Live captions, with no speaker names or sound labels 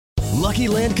Lucky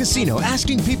Land Casino,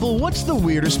 asking people, what's the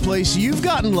weirdest place you've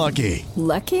gotten lucky?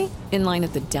 Lucky? In line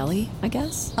at the deli, I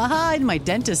guess? Aha, in my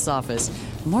dentist's office.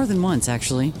 More than once,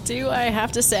 actually. Do I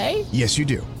have to say? Yes, you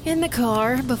do. In the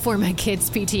car before my kids'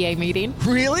 PTA meeting.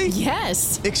 Really?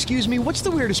 Yes. Excuse me, what's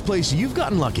the weirdest place you've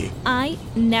gotten lucky? I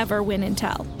never win and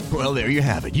tell. Well, there you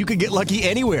have it. You can get lucky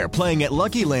anywhere, playing at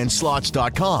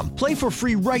LuckyLandSlots.com. Play for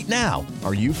free right now.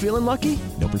 Are you feeling lucky?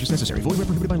 No purchase necessary. Void where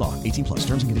prohibited by law. 18 plus.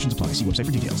 Terms and conditions apply. See website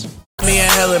for details. Me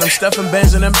and Helen, I'm stuffing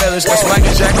Benz and embellished. Got swag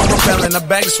and jack on repelling. A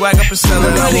bag of swag up and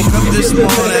selling. I woke up this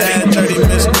morning, had 30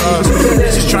 missed calls.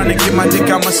 Just trying to get my dick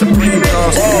out my Supreme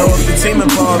calls. You know if the team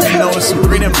involved, you know it's some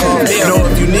green involved. You know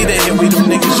if you need a hit, we them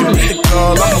niggas you need to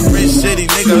call. I'm a rich city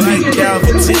nigga like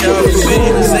Calvin T.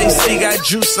 Famous AC, got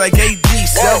juice like AD.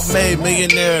 Self-made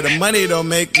millionaire, the money don't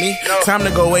make me. Time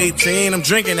to go 18, I'm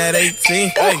drinking at 18.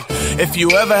 Hey, if you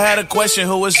ever had a question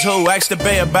who was who, ask the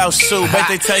Bay about Sue. Bet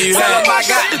they tell you that. I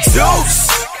got the juice.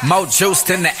 More juice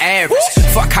than the average.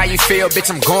 Fuck how you feel,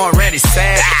 bitch, I'm going Randy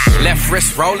Savage. Left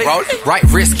wrist rolling, right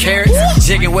wrist carrots.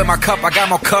 Jigging with my cup, I got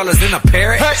more colors than a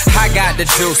parrot. I got the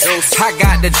juice, I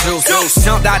got the juice.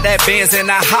 Jumped out that Benz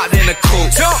and I hopped in the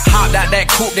coupe. Hopped out that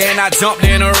coupe, then I jumped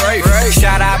in a race.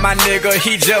 Shout out my nigga,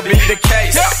 he just beat the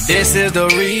case. This is the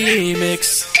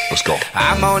remix. Let's go.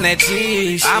 I'm on that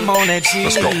cheese.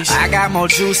 Let's go. I got more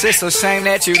juice, it's a shame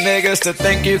that you niggas to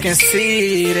think you can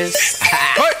see this.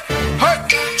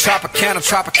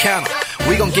 Tropicana.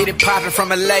 We gon' get it poppin' from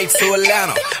LA to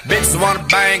Atlanta. Bitches wanna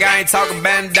bang, I ain't talking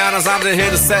bandanas. I'm just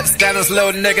here to set the standards,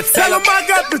 little nigga. Tell 'em I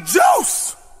got the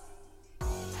juice.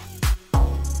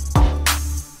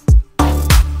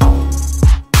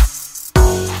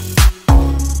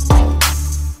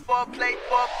 Foreplay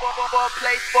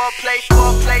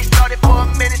started 4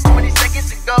 minutes, 20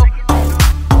 seconds ago.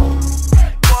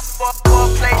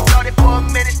 Foreplay started 4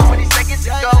 minutes, 20 seconds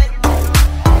ago.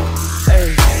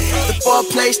 The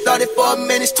foreplay started 4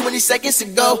 minutes, 20 seconds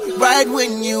ago. Right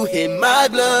when you hit my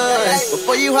blood.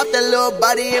 Before you hop that little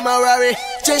body in my Rari,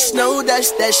 just know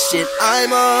that's that shit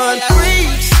I'm on.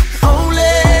 Freaks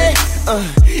only.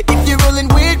 If you're rolling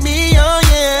with me, oh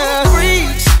yeah.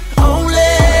 Freaks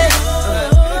only.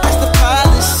 That's the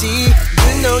policy.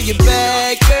 You know you're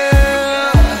bad,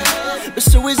 girl. But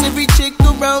so is every chick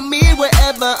around me,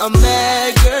 wherever I'm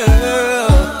at,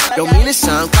 girl. Don't mean to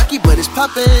sound cocky, but it's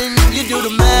poppin'. You do the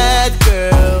mad,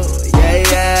 girl.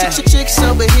 Yeah. Chicks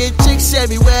over here, chicks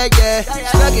everywhere, yeah.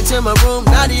 Snuck into my room,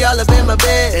 now they all up in my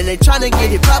bed, and they tryna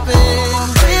get it poppin'.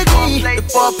 The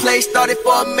foreplay started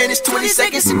 4 minutes, 20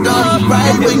 seconds ago.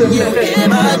 Right when you hit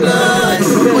my blood.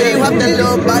 When you hop that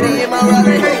little body in my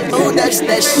Rari, oh, that's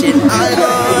that shit I'm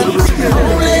on.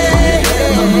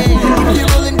 If you're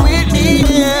rolling with me,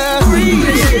 yeah.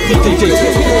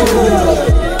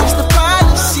 It's the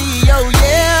policy, oh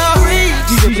yeah.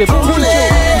 DJ Potential,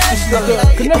 this is the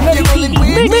Connect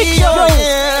Mix Show.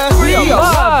 We are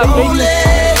live, baby. We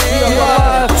are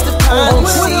live on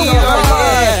Twitter, we are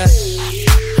live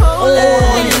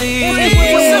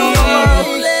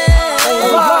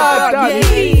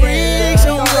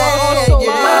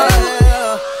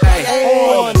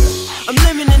I'm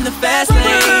living in the fast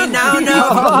lane, I don't know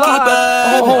if you can keep up.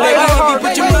 If you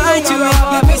put your mind to it,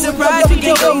 you'd be surprised you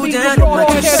can go down to my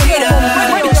two-seater.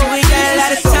 But you ain't got a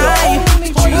lot of time to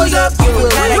choose up. You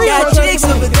kinda got chicks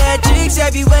over there, chicks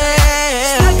everywhere.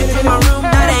 In my room,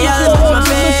 now they all up in my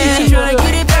bed, tryna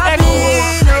get it poppin'.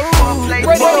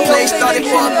 Foreplay started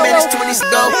 4 minutes, 20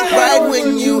 ago. Right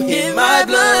when you hit my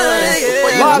blood.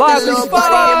 Before you hop that little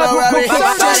body in my Rari,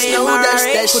 just know that's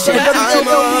that shit I'm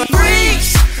on.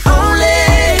 Freaks only.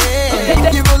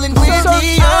 You're rolling with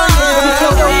me, oh yeah.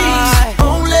 Freaks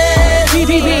only.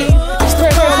 It's the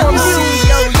policy,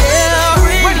 oh yeah.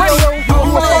 Freaks only.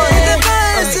 If you're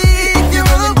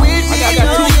rolling with me, oh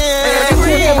yeah.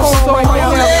 Freaks only.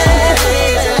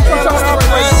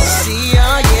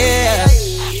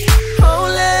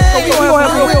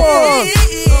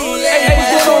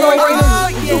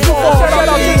 It's the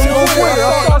policy, oh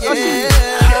yeah.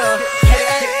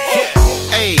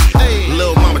 Hey,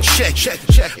 little mama, check.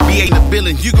 We ain't the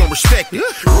building, you gon' respect it.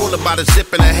 Roll about a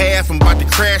zip and a half, I'm about to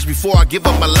crash. Before I give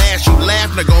up my last, you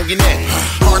laugh, now gon' get that.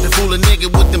 Hard to fool a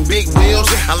nigga with them big wheels.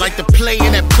 I like to play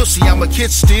in that pussy, I'm a kid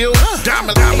still.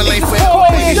 Diamond lane forever,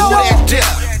 baby, who that dip?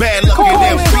 Bad luck in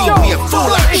them feet, me a fool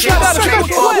like shit.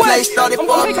 Foreplay started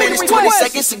 4 minutes, 20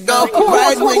 seconds ago.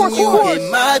 Right when you hit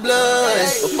my blood.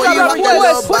 Before you hop that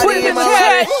little body in my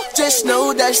head, just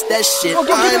know that's that shit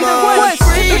I'm on.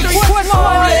 Freaks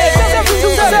only.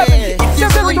 If you're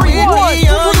really with me, oh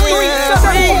yeah.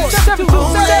 Freaks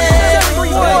only.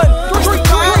 It's the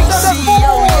policy,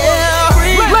 oh yeah.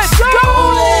 Freaks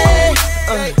only.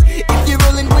 If you're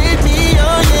rolling with me,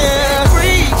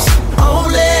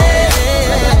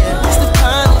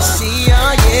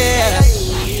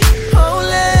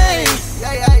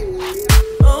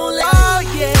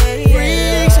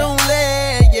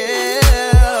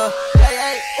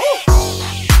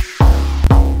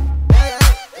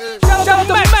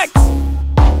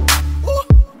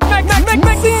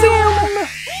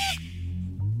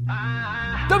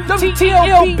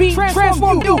 WTTLB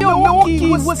transform you, Milwaukee,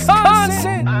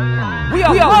 Wisconsin. We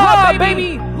are live,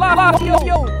 baby. Live,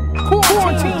 yo.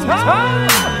 Quarantine time.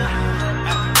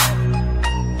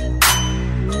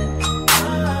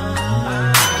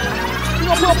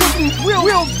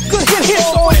 Real good hits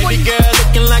on baby girl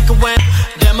looking like a win.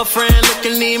 Damn, my friend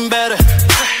looking even better.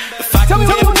 If I can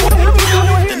get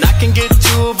one, then I can get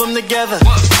two of them together.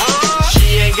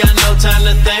 She ain't got no time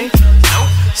to think.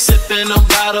 Sipping on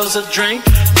bottles of drink.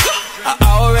 I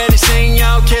already seen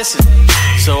y'all kissing,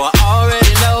 so I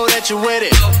already know that you're with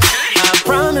it. I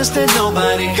promise that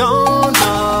nobody gon'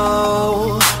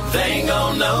 know. They ain't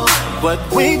gon' know what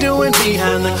we doing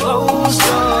behind the closed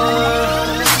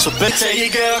door. So better tell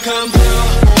your girl come through.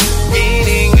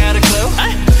 He ain't got a clue.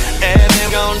 And they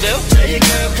gon' do. Tell your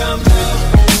girl come through.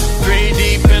 3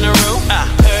 deep in a room.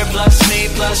 Her plus me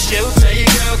plus you. Tell your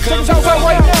girl come through.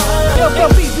 Right now.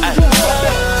 Tell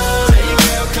your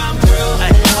girl come through.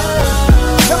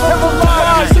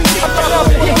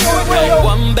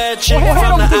 One bad chick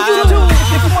from the island.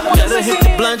 Let her hit the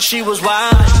blunt, she was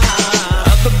wild.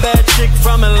 Other bad chick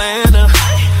from Atlanta.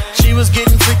 She was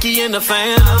getting freaky in the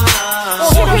fan.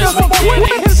 Soon as we get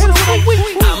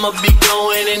I'ma be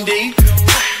going in deep.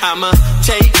 I'ma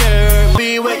take her,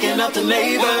 be waking up the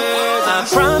neighbors. I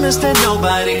promise that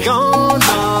nobody gon'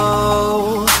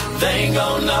 know. They ain't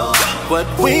gon' know what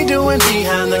we doing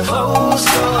behind the closed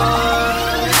door.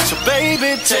 So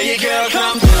baby, tell your girl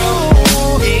come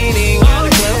through. Eating got a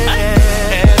clue.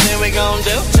 And then we gon'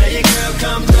 do. Tell your girl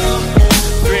come through.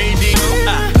 3D.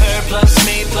 Her plus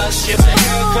me plus you. Tell your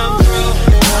girl come through.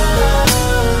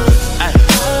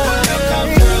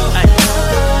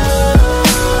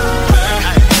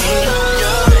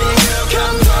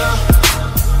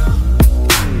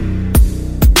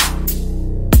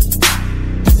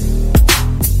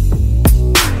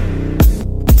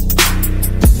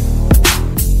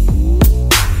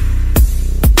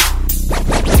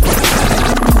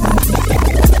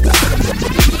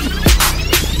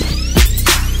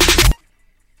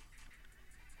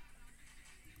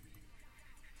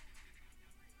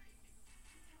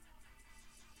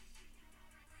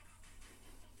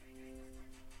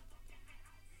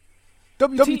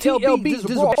 WTTLB is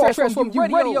Raw Transform You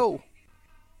Radio.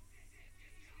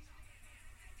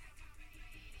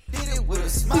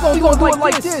 We gonna do it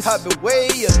like this.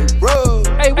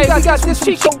 Hey, we got this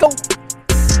Chico. Wait.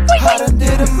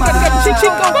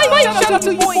 Shout out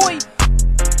to you, boy.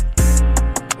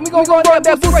 We gonna go grab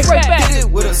that boot right back. Did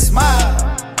it with a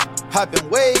smile. I've been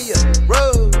way up the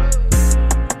road.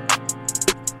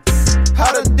 I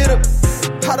done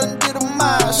did a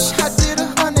mile. I did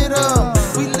 100 of them.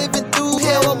 We living through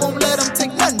hell, I won't let them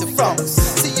take nothing from us.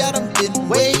 See, I done been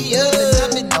way up, and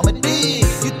I've been on my dig.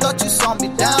 You thought you saw me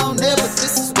down there, but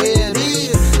this is where it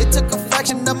is. It took a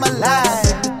fraction of my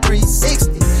life to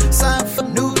 360. Signed for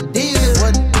new deal,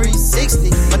 what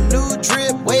 360? My new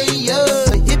drip way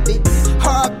up, hippie.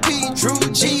 RP Drew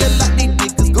G, a lot these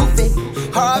niggas goofy.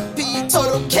 RP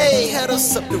Total K had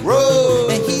us up the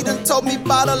road, and he done told me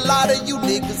about a lot of you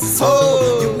niggas.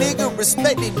 So you niggas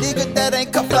respect these niggas that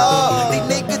ain't come flaw.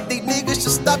 These niggas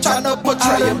should stop trying to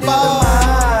portray your ball.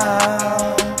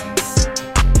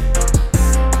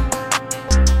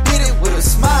 Did it with a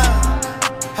smile.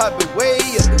 I've been way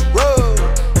up the road.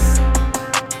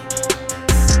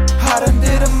 I done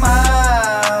did a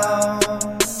mile.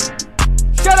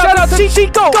 Shout out to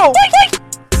Chico. Wait.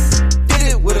 Did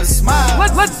it with a smile.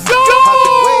 Let's go. I've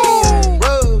been way up the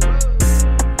road.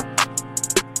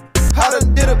 I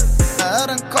done did a. I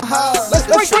done come hard. Let's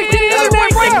break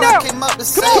it right now. Came out the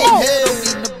same Come on. head.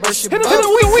 Hit it,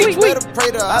 we. Better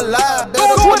pray to Allah. Go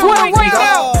to Twitter right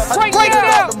now. Right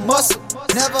now. The muscle.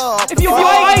 Never off if you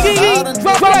ID,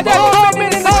 drop that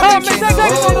comment in the comment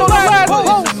section on the last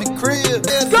post.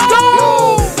 Go!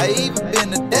 I even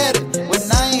been a daddy when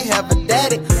I ain't have a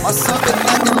daddy. My son been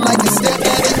acting like a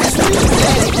stepdaddy. It's real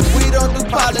daddy. We don't do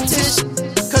politicians,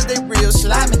 cause they real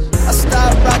slimy. I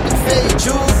stopped rocking fade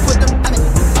jewels, put them on me.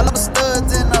 All of the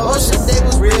studs in the ocean, they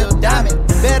was real diamond.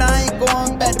 Bet I ain't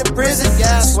going back to prison,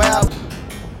 yeah, I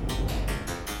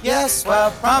swear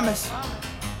I promise.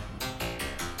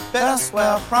 Bet I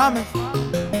swear I promise.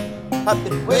 I've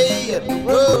been way up the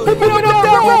road. Who put up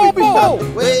that road before? I've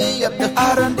been way up the.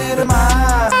 I done did a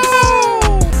mile.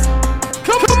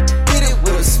 Come on. Did it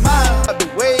with a smile. I've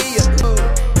been way up the road.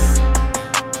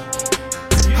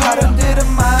 I done did a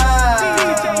mile.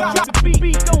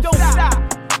 Don't stop.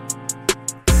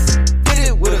 Did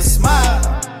it with a smile.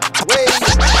 Way up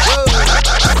the road.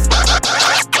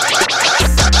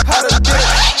 I done did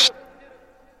it.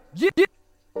 Yeah.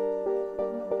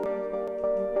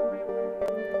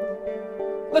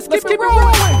 Let's keep it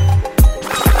rolling.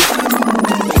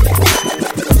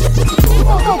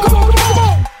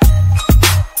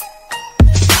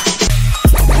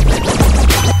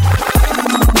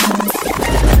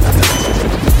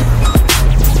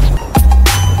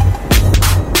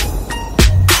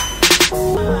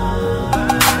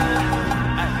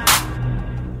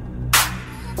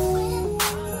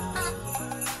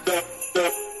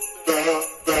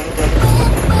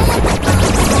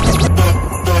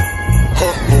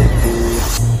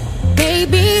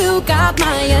 Baby, you got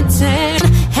my attention.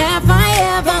 Have I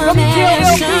ever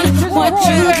mentioned what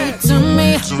you did to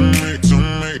me?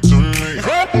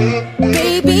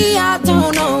 Baby, I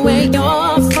don't know where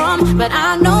you're from, but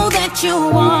I know that you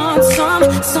want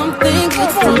something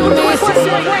good from me.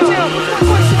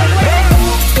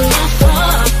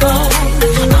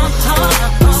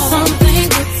 Something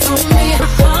good from me.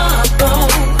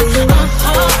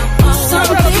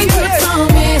 Something good from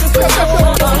me.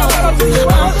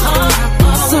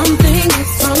 Something good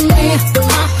from me.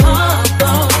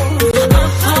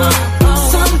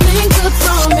 Something good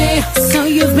from me. So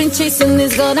you've been chasing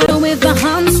this girl down with the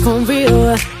hunts for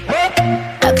real.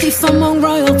 A thief among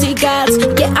royalty gods.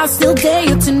 Yeah, I still dare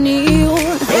you to kneel.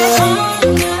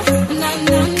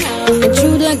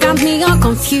 Intruder got me all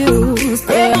confused.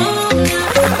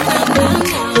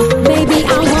 Baby, I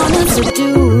wanna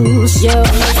seduce you.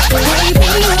 Baby,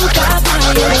 you got my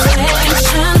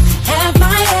attention. Have I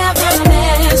ever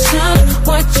mentioned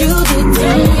what you did to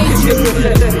me?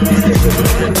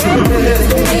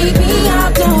 Baby, I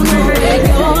don't know where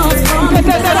you're from,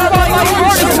 but I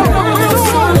want you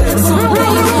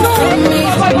something from me.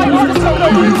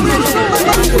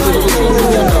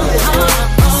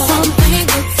 Something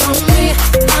good from me.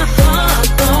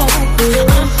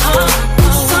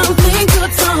 Something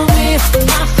good from me.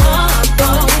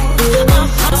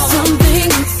 Something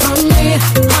good from me.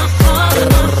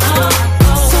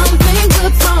 Something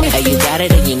good from me. Hey, you got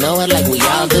it and you know it like we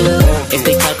all do. If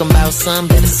they talking about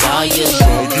something, it's all you.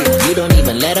 You don't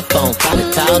even let a phone call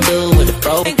a tall dude with a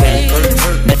broken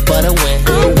neck for the win.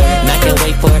 And I can't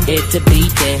wait for it to be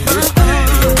there.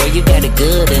 Girl, you got it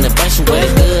good and a bunch of wear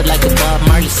good like a Bob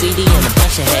Marley CD and a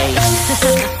bunch of hay.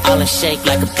 All in shake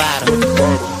like a bottle.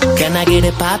 Can I get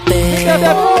it poppin'?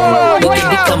 We can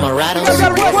be camaradas.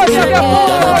 Don't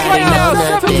nobody know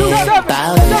nothing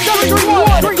about it.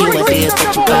 Got a few ideas,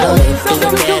 but you bout it. Do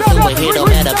it bad, do it here, don't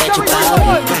matter, bet you bout it.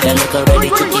 That look already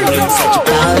took you in, such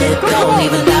about it. Don't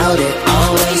even doubt it,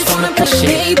 always wanna push it.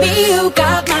 Baby, you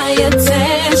got my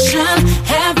attention.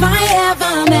 Have I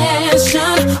ever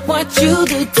mentioned what you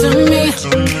did to me?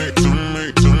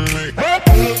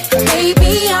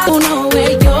 Baby, I don't know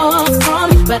where you're from,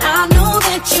 but I know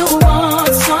that you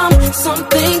want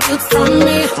something good from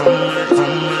me. Something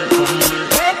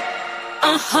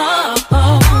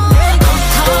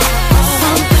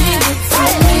good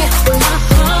from me.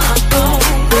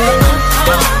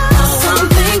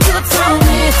 Something good from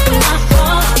me.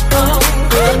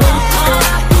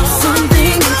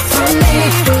 Something good from me.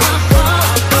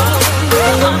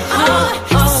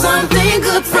 Something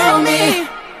good from me.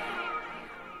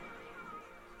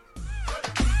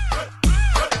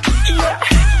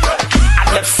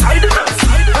 Left side of us,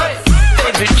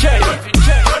 David J.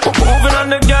 We're moving on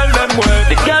the girl them way,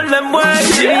 the girl them way.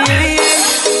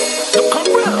 Look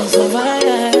around,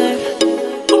 survive.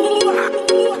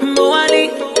 Moali,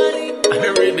 and the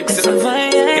remix is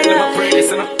survive. Get them a praise,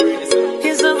 you know.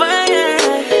 He's survive.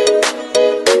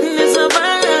 He's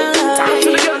survive. Talk to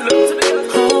the girl,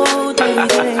 oh,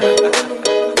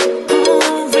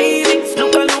 baby,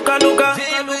 look.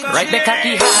 Right the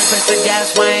cocky hard, press the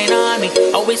gas, wine on me.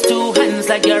 Always two hands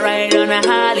like you're riding on a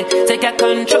Harley. Take your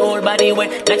control, body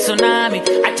weight like tsunami.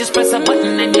 I just press a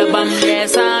button and your bum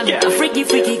yes on me. A freaky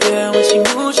girl when she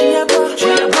moves, she a pro. She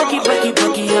a broky,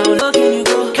 how low can you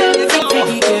go?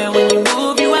 Freaky girl when you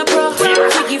move, you a pro.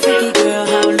 Freaky girl,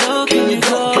 how low can you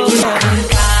go?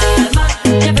 Calma,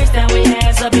 your first time we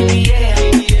hands up in the air.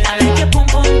 I like your pum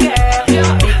pum girl.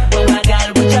 Big bumba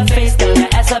girl with your face down, your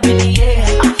ass up in the air.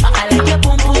 I like your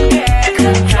pum pum girl.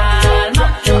 Calma,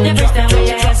 your first time we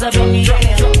hands up in the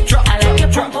air. I like your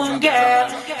pum pum girl.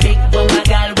 Big bumba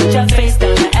girl with your face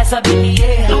down, your ass up in the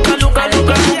air. Look.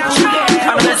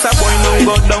 Unless a boy no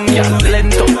go down, yeah,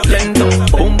 lento.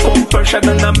 Boom, pressure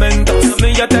than a mento. Me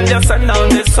I tell you, son, now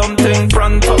there's something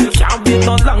pronto. Can't be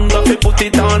no longer, we put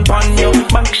it on you.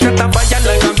 Back shot a fire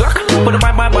like a Glock. Put it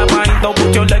bye. Don't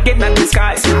put your leg in the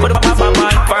sky. Put it bye.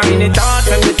 Find it out,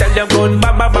 let me tell you good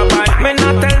bye. Me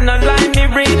not tell no lie, me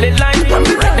really like.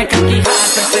 Right the cocky hard,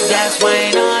 press the gas,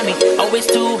 wine on me. Always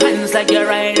two hands like you're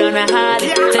riding on a Harley.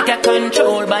 Take your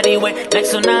control, body weight like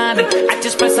tsunami. I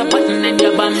just press a button and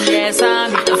your bum yes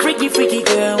on me. A freaky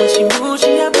girl when she moves,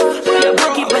 she a pro. You're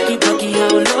broky, how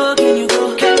low can you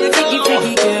go?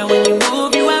 Freaky girl when you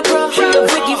move, you a pro. You're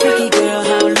freaky girl,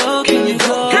 how low can you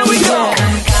go? Here we go.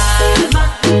 Calma,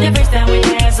 the first time we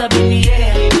hands up in the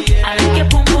air. I like your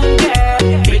pum pum girl.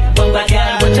 Big bumba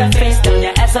girl with your face down,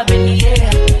 your ass up in the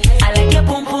air. I like your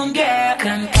pum pum girl.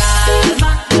 Calma,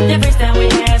 the first time we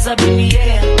hands hands up in the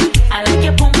air. I like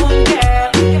your boom boom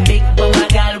girl. Big bummer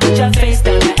girl with your face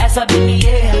down, your ass up in the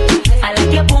air. I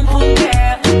like your boom boom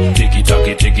girl. Tiki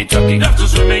taki, love to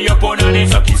swim in your punani.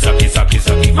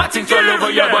 Saki, matting all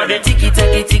over your body. Tiki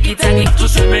taki, love to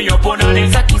swim in your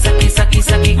punani.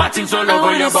 Saki. Matting all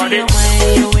over your body. I wanna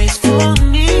see your waist for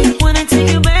me. Wanna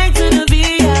take you back to the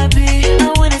VIP.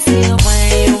 I wanna see your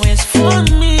waist for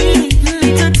me.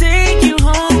 Need to take you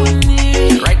home with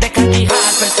me. Right the cocky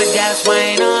hard, press the gas,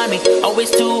 wine on me.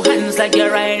 Always two hands like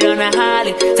you're riding on a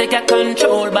Harley. Take a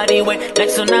control, body weight like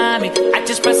tsunami. I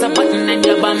just press a button and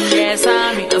your bum yes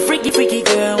on me. A freaky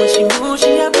girl when she moves,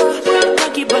 she a pro.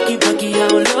 Bucky, how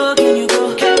low can you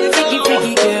go?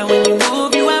 Freaky girl when you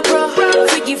move, you a pro.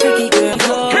 Freaky girl,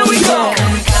 go. Here we go.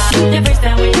 The first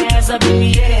time we hands up in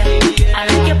the air. I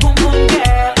like your boom boom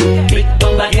girl. Big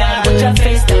bumper girl with your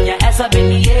face down, your ass up in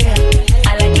the air.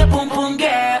 I like your boom boom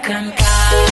girl.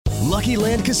 Lucky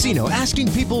Land Casino,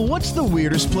 asking people, what's the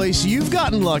weirdest place you've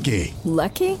gotten lucky?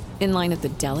 Lucky? In line at the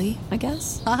deli, I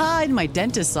guess? Aha, in my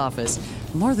dentist's office.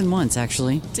 More than once,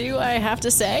 actually. Do I have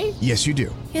to say? Yes, you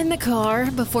do. In the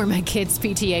car before my kids'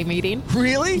 PTA meeting.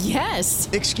 Really? Yes.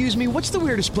 Excuse me, what's the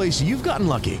weirdest place you've gotten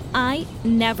lucky? I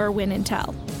never win and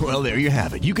tell. Well, there you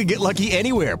have it. You can get lucky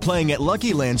anywhere, playing at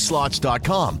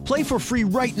LuckyLandSlots.com. Play for free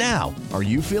right now. Are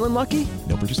you feeling lucky?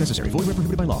 No purchase necessary. Void where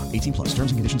prohibited by law. 18 plus.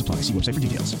 Terms and conditions apply. See website for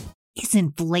details. Is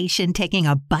inflation taking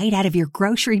a bite out of your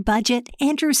grocery budget?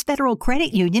 Andrews Federal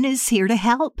Credit Union is here to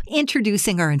help.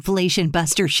 Introducing our Inflation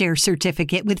Buster Share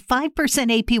Certificate with 5%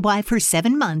 APY for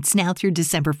 7 months now through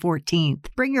December 14th.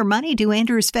 Bring your money to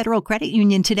Andrews Federal Credit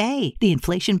Union today. The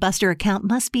Inflation Buster account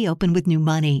must be open with new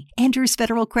money. Andrews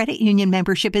Federal Credit Union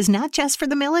membership is not just for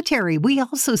the military. We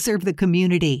also serve the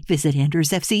community. Visit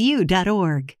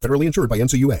andrewsfcu.org. Federally insured by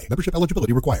NCUA. Membership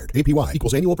eligibility required. APY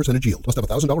equals annual percentage yield. Must have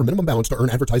 $1,000 minimum balance to earn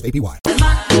advertised APY.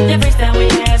 The first time we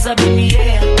hands up in the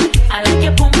air. I like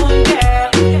your boom boom girl.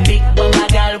 Big bumper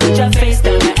girl with your face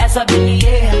down, your ass up in the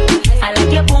air. I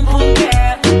like your boom boom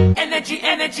girl. Energy.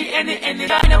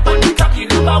 Line up on the cocky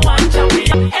number one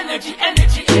champion. Energy,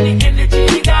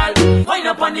 girl. Line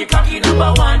up on the cocky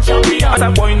number one champion. As a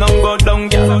boy now go down,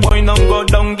 girl. Boy now go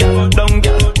down, girl. Down,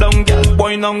 girl.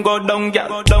 Boy now go down,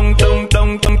 girl. Down, girl.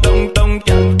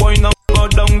 Boy now go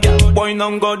down, girl. Boy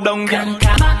now go down, girl.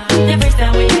 The first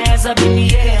time we hands up in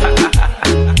the air.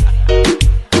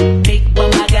 Big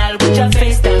bumper girl with your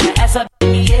face down, your ass up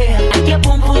in the air. I like your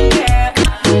boom boom girl.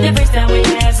 The first time we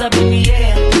hands up in the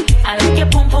air. I like your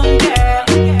boom boom girl.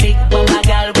 Big bumper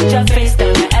girl with your face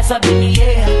down, your ass up in the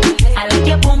air. I like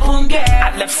your boom boom girl.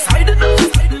 At left side of the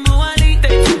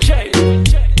Dave J.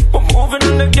 We're moving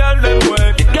on the girl them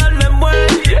way,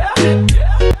 yeah.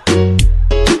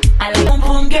 I like boom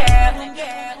boom girl.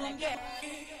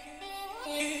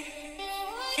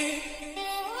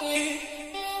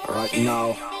 Right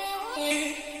now.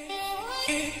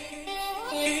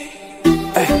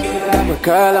 Hey, got my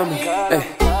girl on me. Hey,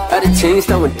 got the chains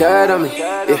throwing dirt on me.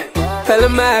 Yeah, hella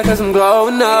mad cause I'm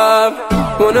growing up.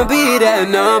 Wanna be that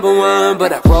number one,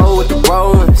 but I roll with the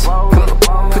roll ones. Come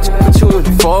on, put you in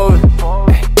the forward.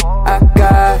 Hey, I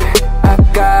got it.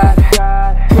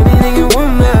 Anything you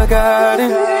want, I got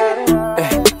it.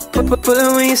 Hey, pull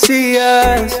it when you see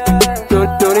us.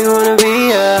 Don't they wanna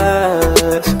be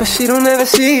us, but she don't ever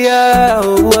see us.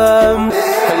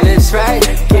 Her lips right,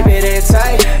 keep it in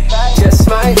tight. Just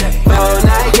might, all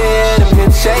night, yeah, them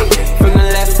hips shake. From the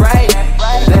left, right.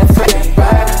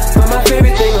 But my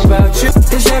favorite thing about you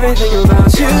is everything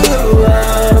about you.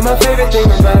 My favorite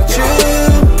thing about you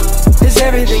is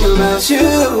everything about you.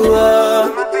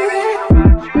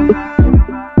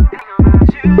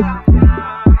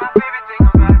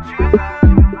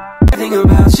 Everything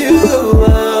about you.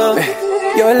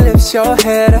 Your lips, your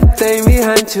head, a thing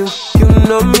behind you. You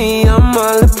know me, I'm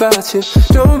all about you.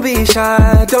 Don't be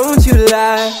shy, don't you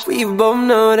lie. We both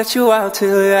know that you out to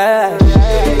lie.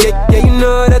 Yeah, you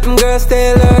know that them girls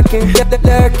stay lurking.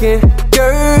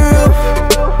 Girl,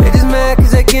 they just mad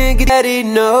cause they can't get that it,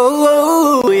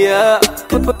 no. Yeah,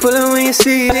 pull it when you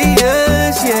see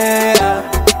us,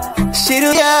 yeah. She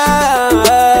do, yeah.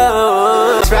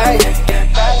 That's right,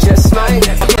 just might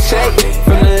shake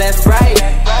from the left, right.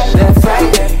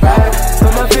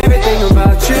 But my favorite thing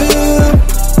about you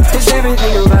is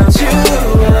everything about you.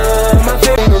 My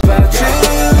favorite thing about you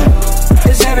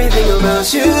is everything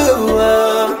about you.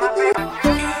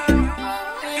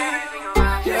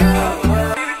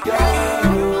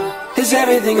 Is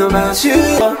everything about you.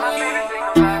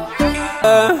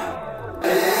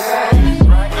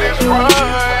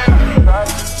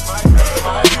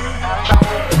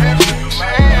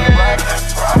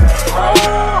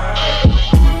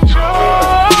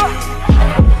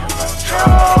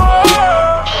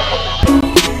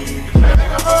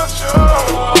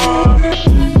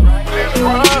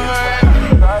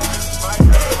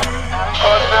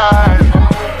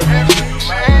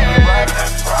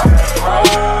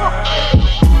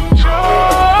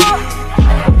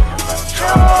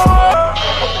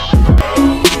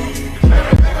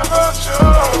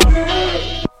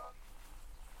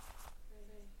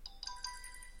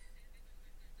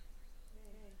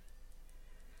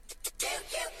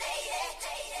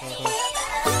 I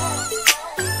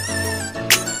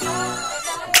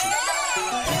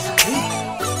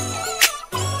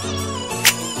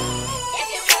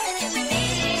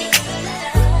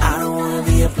don't wanna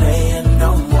be a player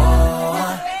no more.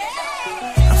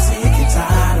 I'm sick and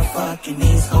tired of fucking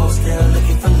these hoes still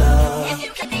looking for love.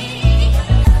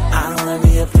 I don't wanna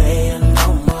be a player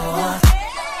no more.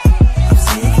 I'm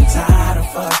sick and tired of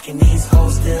fucking these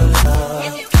hoes still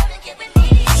love.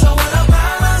 So what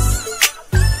about us?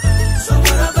 So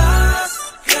what about us,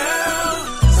 girl?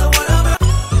 So what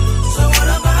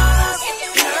about us,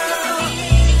 girl?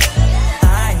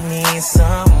 I need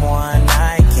someone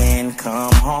I can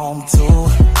come home to.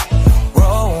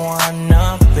 Roll one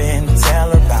up and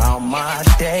tell about my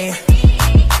day.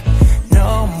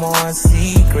 No more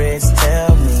secrets,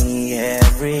 tell me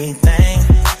everything.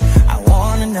 I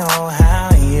wanna know how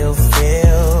you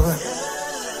feel.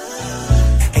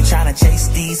 Ain't tryna chase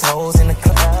these hoes in the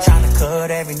club, tryna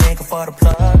cut every nigga for the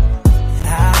plug.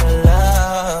 How to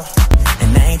love,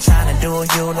 and they ain't tryna do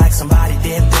you like somebody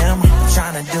did them. I'm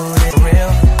tryna do it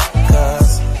real,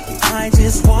 cause I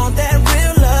just want that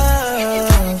real love.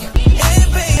 Hey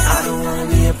baby, I don't wanna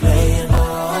be a player no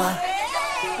more.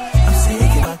 I'm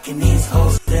sick of fucking these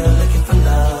hoes still looking for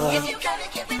love.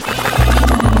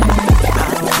 I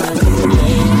don't wanna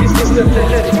be a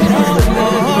player.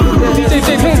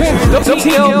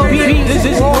 This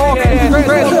is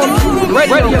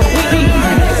Radio.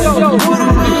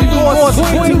 Going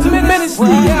 22 minutes. No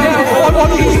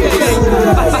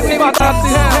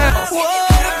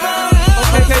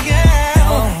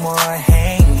more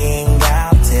hanging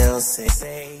out till 6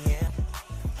 a.m.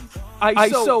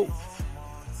 Alright, so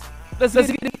let's get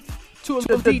into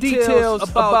the details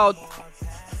about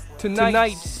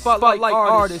tonight's Spotlight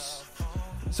Artist.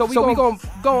 So we gonna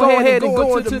go ahead and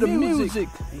go into the music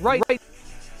right.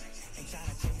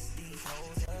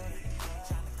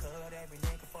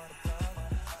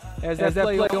 As that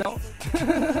play on,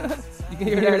 you can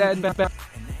hear that in the back.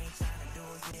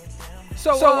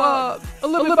 So a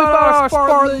little bit about our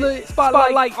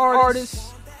Spotlight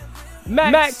Artist,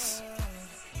 Max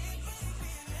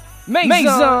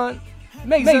Mason.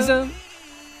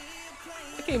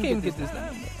 I can't even get this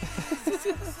name.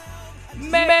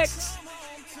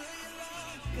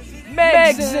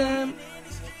 Maxim.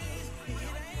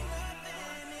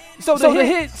 So the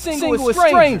hit single is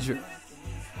Stranger.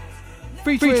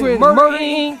 Featuring Murder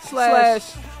Inc.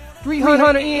 /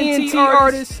 300 ENT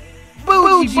artist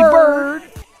Bougie Bird.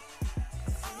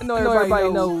 I know everybody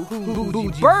know who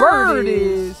Bougie Bird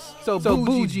is. So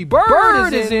Bougie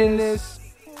Bird is in this.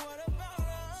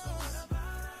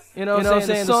 You know what I'm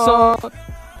saying? The song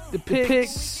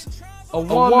depicts a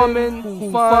woman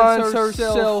who finds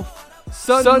herself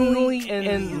suddenly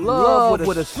in love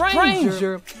with a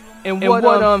stranger, and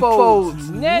what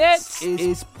unfolds next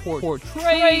is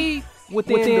portrayed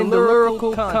within the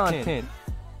lyrical content.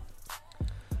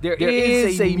 There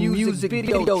is a music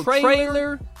video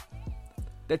trailer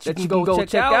that you can go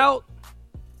check out.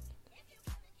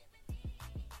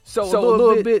 So a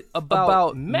little bit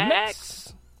about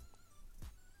Max.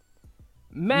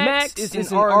 Max is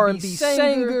an R&B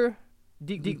singer,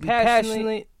 deeply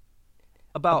passionate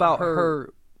about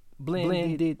her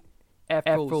blended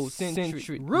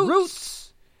Afrocentric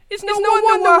roots. It's no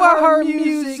wonder why her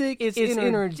music is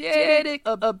energetic,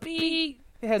 upbeat.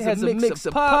 It has a mix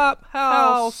of pop,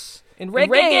 house, and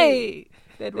reggae.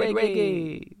 That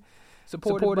reggae,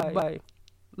 supported by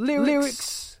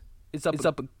lyrics. It's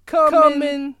up and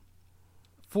coming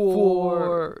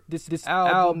for this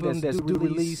album that's due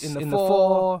release in the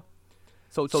fall.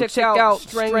 So check out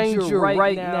Stranger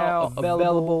right now,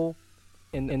 available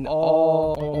in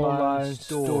all online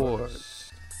stores.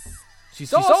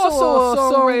 She's also a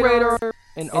songwriter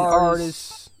and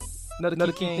artist.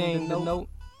 Another key thing to note.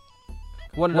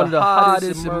 One of the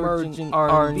hottest emerging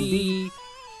R&B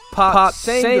pop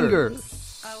singers.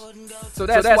 So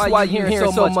that's why you're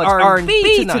hearing so much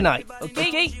R&B tonight.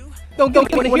 Okay? Don't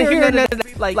want to hear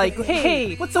that like,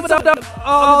 hey, what's up with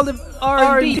all the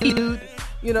R&B, dude?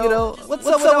 You know, what's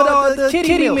up with all the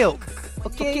kitty milk?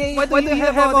 Okay? Why do you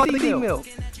have all the kitty milk?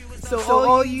 So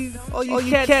all you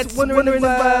cats wondering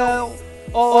about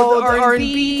all the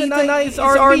R&B tonight is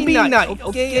R&B night.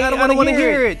 Okay? I don't want to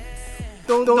hear it.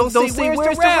 Don't say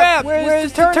where's the rap?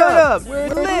 Where's the turn up?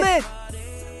 Where's the lit?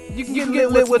 You can get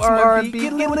lit with some R&B.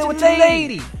 Get lit with the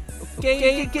lady.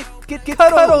 Okay? Get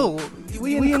cuddle.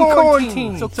 We in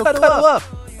quarantine, so cuddle up.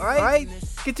 All right?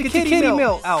 Get your kitty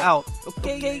milk out.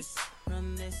 Okay?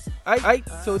 All right?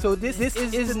 So this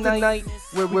is the night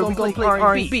where we gonna play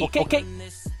R&B. Okay?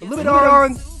 A little bit of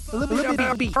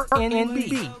R&B.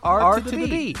 R to the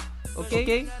B.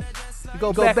 Okay?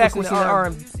 Go backwards in the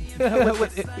R&B.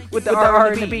 with the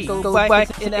R&B. Go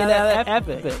back in the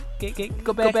alphabet.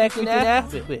 Go back in the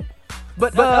alphabet.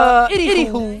 But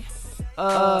anywho,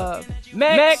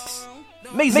 Max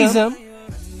Mazum,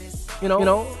 you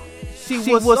know, she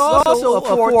was also a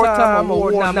 4-time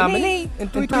award nominee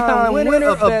and 3-time winner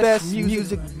of Best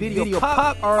Music Video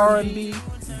Pop R&B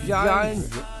genre.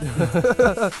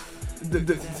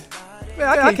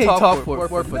 Man, I can't talk for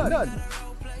nothing.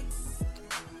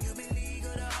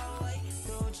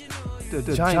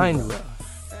 The genre,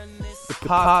 the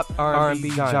pop R&B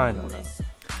genre.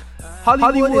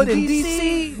 Hollywood and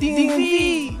DC,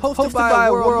 DMV, hosted by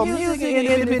World Music and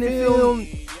Independent Film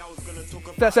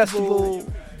Festival,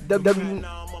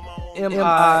 WMIFF,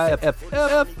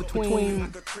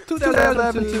 between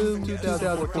 2011 to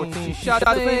 2014. Shot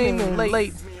fame in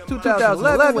late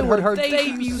 2011 with her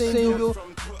debut single,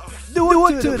 Do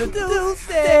It to the Deuce,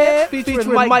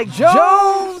 featuring Mike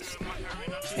Jones,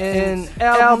 and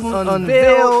album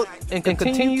unveiled and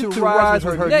continued to rise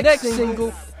with her next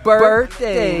single,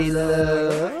 Birthday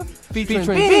Love, featuring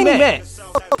Beanie Man.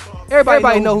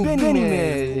 Everybody know who Beanie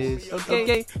Man is,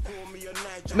 okay?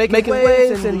 Making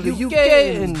waves in the UK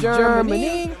and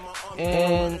Germany,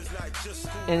 and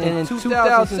in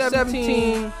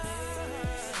 2017,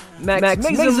 Max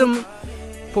Mazum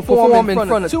performed in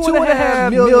front of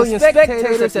 2.5 million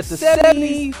spectators at the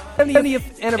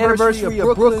 70th anniversary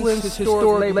of Brooklyn's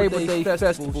historic Labor Day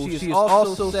Festival. She is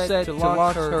also set to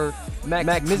launch her Max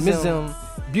Mazum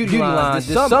beauty line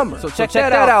this summer. So check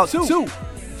that out too.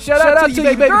 Shout out to you,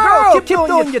 baby girl. Keep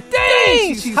doing your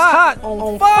thing. She's hot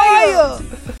on fire.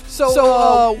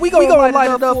 So we gonna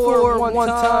light it up for one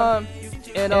time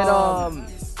and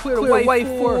clear the way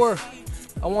for.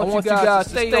 I want you guys to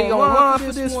stay online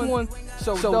for this one.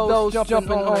 So those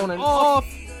jumping on and off,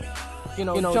 you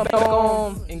know, jump back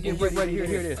on and get ready to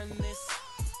hear this.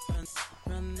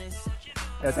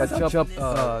 That's jump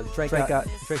Drake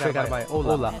out by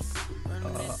Ola.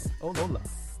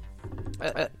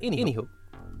 Anywho.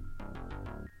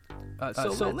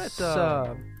 So let's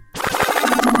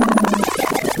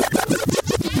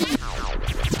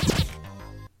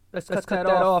cut that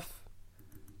off.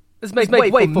 Let's make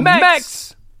way for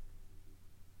Max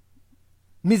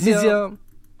Mazum.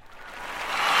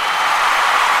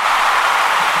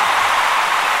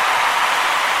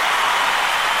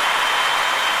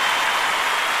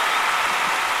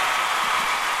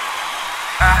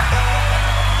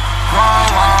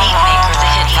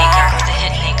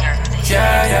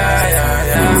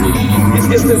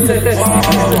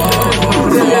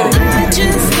 I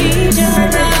just need your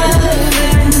loving.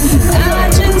 I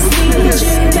just need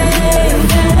you, baby.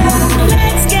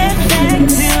 Let's get back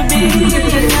to being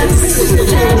us.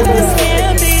 Lovers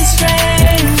can't be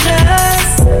strangers.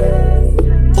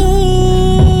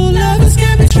 Ooh, lovers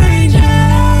can't be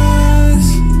strangers.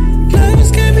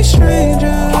 Lovers can't be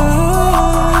strangers.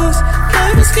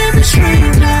 Lovers can't be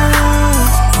strangers.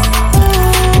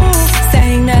 Ooh,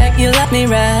 saying that you love me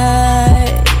right,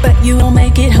 but you won't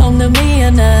make it home to me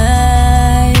at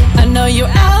night. I know you're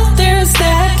out there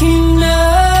stacking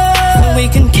up, so we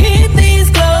can keep these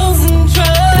clothes and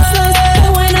trust.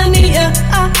 When I need ya,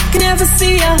 I can never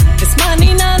see ya. It's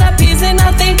money, not a piece of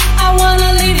nothing. I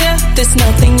wanna leave ya. There's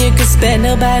nothing you could spend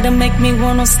about to make me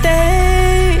wanna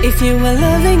stay. If you were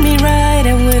loving me right,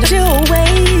 I would your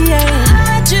way. Yeah.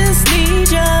 I just need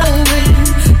your loving.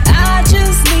 I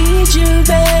just need you,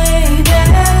 baby.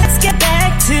 Let's get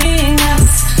back to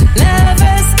us.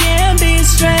 Lovers can't be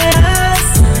strangers.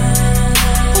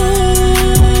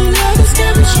 Ooh, lovers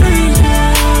can't be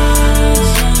strangers.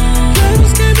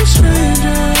 Lovers can't be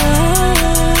strangers.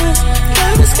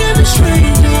 Lovers can't be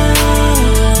strangers.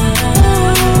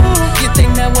 Ooh, you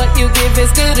think that what you give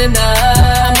is good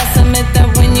enough? I must admit that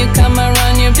when you come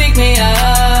around, you pick me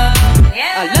up.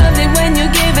 I love it when you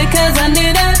give it 'cause I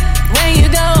need it. When you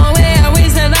go away, I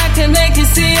wish that I could make you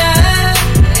see it.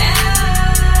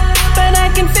 But I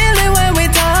can feel it when we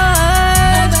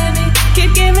touch.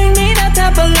 Keep giving me that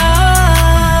type of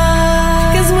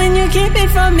love. 'Cause when you keep it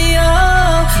from me,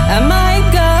 oh, I might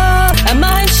go, I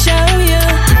might show you.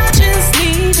 I just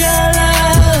need your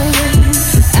love.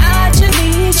 I just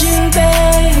need you,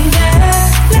 baby.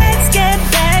 Let's get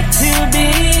back to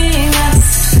being us.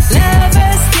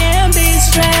 Lovers can't be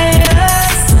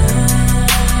strangers.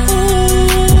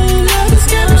 Ooh, lovers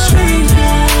can't be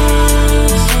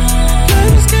strangers.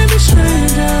 Lovers can't be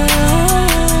strangers.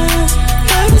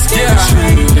 Lovers can't be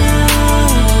strangers.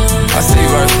 I see you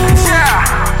right.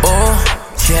 Yeah. Oh,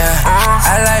 yeah.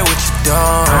 I like what you do.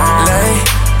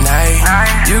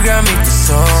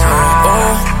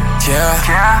 Yeah,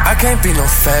 I can't be no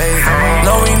fake.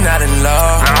 No, we not in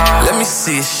love. Let me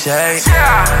see a shake.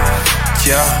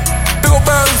 Yeah, big ol'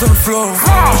 bands on the floor,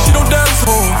 but she don't dance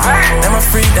for. That my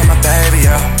freak, that my baby,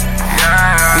 yeah.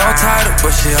 No title,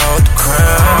 but she hold the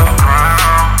crown.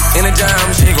 In the jam,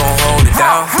 she gon' hold it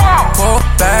down. Oh,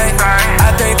 babe,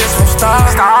 I think this won't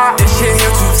stop. This shit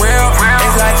here too real.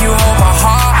 It's like you hold my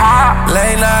heart.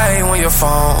 Late night when your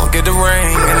phone get the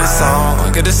ring and the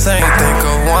song get the same. Think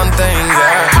of one thing,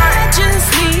 yeah. I just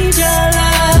need your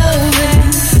loving.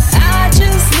 I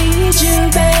just need you,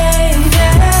 baby.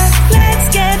 Let's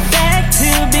get back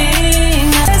to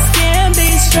being us, can't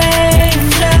be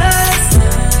strangers.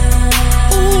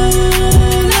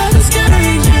 Ooh, let's get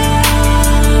strangers.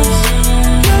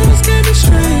 Let's get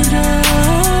strangers.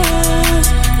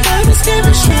 Let's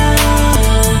get strangers.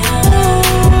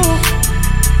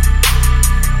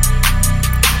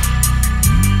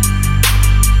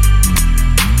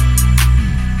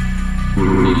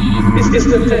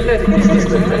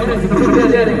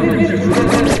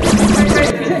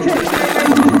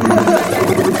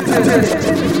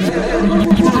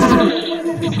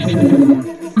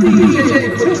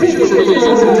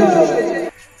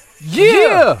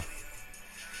 Yeah.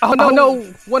 Oh no!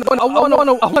 Man,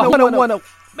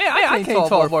 I can't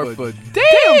talk for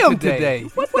damn today.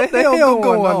 What the hell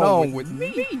going on with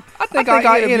me? I think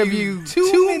I interviewed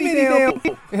too many damn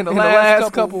people in the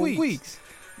last couple of weeks.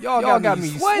 Y'all got me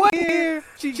sweating here.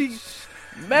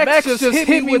 Max just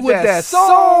hit me with that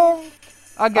song.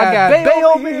 I got Bay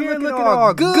over here looking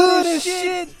all good and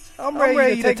shit. I'm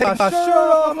ready to take my shirt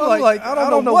off. I'm like, I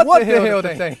don't know what the hell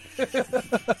to think.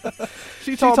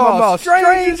 She talking about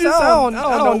strangers. I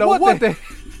don't know what the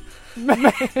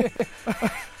man.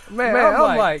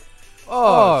 I'm like,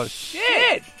 oh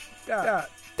shit. God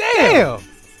damn.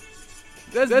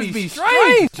 Let's be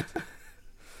strange.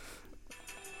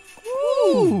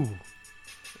 Ooh.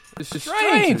 It's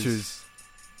strangers.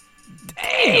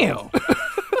 Damn.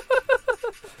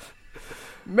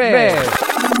 Man.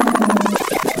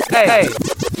 Hey,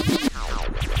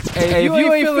 if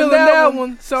you ain't feeling that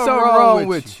one, something wrong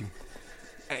with you.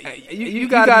 You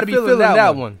gotta be feeling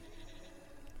that one.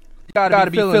 You gotta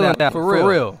be feeling that for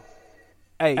real.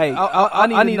 Hey,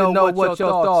 I need to know what your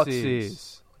thoughts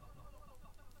is.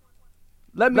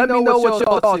 Let me know what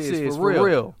your thoughts is for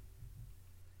real.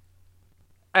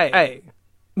 Hey,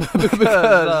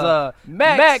 because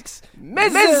Max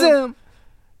Mizm,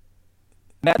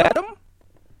 Madam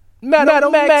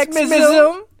Max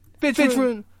Mizm,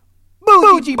 featuring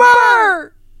Bougie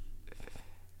Bird,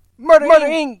 Murder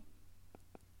Inc.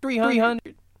 300.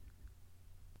 You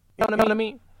know what I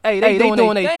mean? Hey, they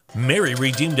doing they. Mary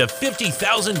redeemed a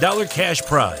 $50,000 cash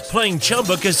prize playing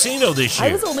Chumba Casino this year.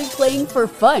 I was only playing for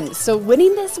fun, so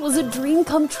winning this was a dream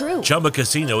come true. Chumba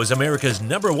Casino is America's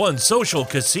 #1 social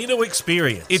casino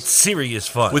experience. It's serious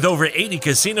fun. With over 80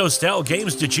 casino-style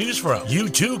games to choose from, you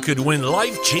too could win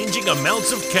life-changing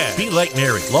amounts of cash. Be like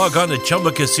Mary. Log on to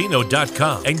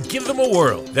ChumbaCasino.com and give them a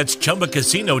whirl. That's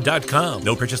ChumbaCasino.com.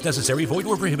 No purchase necessary. Void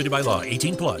where prohibited by law.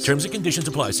 18+. Terms and conditions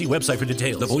apply. See website for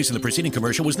details. The voice in the preceding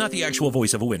commercial was not the actual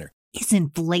voice of a winner. Is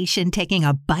inflation taking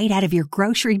a bite out of your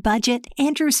grocery budget?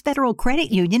 Andrews Federal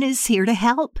Credit Union is here to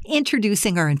help.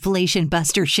 Introducing our Inflation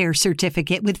Buster Share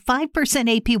Certificate with 5%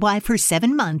 APY for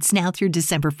 7 months now through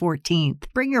December 14th.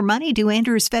 Bring your money to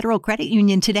Andrews Federal Credit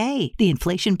Union today. The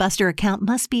Inflation Buster account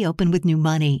must be open with new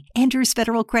money. Andrews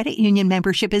Federal Credit Union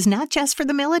membership is not just for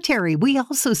the military. We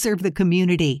also serve the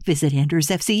community. Visit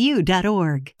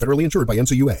andrewsfcu.org. Federally insured by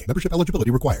NCUA. Membership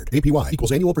eligibility required. APY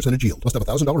equals annual percentage yield. Must have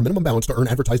 $1,000 minimum balance to earn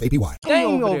advertised APY.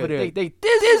 Dang over there. They lit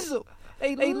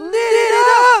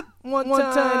it up one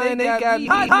time and they got me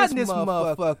hot in this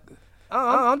motherfucker.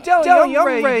 I'm telling you,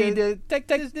 I'm ready to take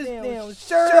this damn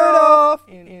shirt off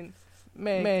and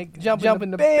man jump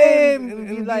in the bed and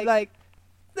be like,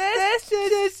 let's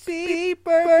just be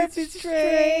perfect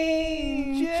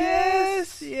strangers.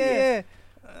 Yeah.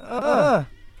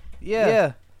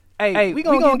 Hey, we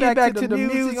gonna get back to the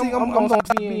music. I'm gonna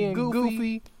be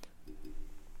goofy.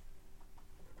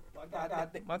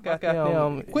 My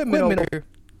goddamn equipment over here.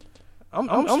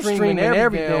 I'm streaming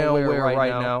every damn where right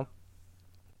now.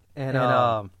 And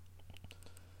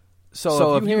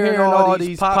so if you're hearing all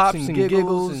these pops and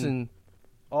giggles and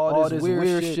all this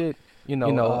weird shit, it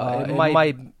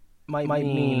might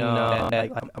mean that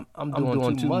I'm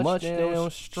doing too much damn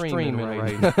streaming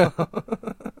right now.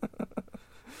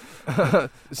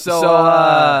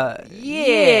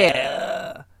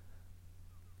 Yeah.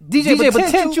 DJ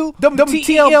Potential,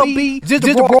 WTLB,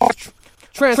 Digital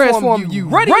Transform You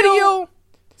Radio.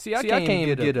 See, I can't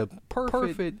even get a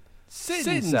perfect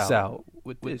sentence out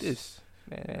with this.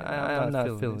 Man, I'm not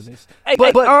feeling this. Hey,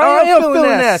 but I am feeling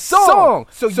that song.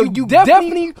 So you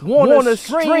definitely want to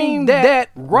stream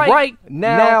that right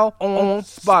now on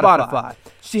Spotify.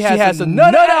 She has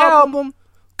another album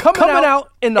coming out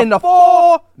in the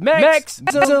fall.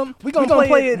 Maximum. We're going to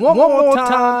play it one more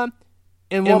time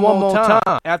and one more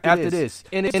time after this.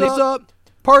 And it's up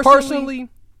personally.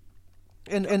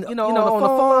 And you know, the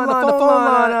phone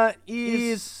line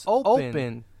is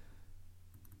open.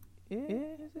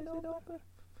 Is it open?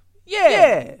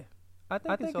 Yeah. I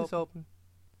think it's open.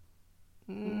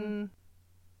 I'm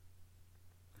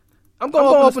going to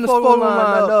open the phone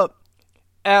line up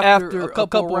after a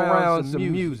couple rounds of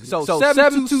music. So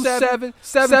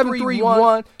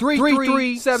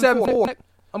 727-731-3374.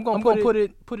 I'm going to put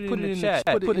it in the chat.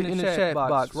 Put it in the chat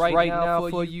box right now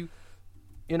for you.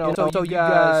 You know, so you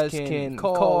guys can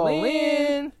call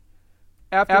in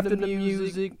after the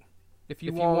music if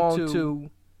you want to.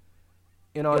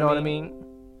 You know what I mean?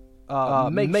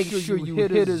 Make sure you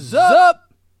hit us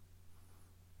up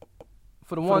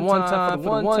for the one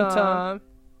time.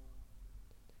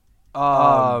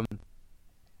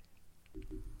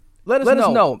 Let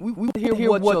us know. We want to hear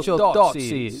what your thoughts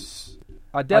is.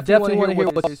 I definitely want to hear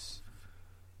what's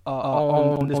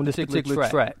on this particular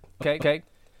track. Okay.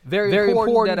 Very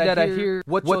important that I hear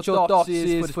what your thoughts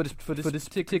is for this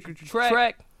particular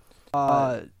track.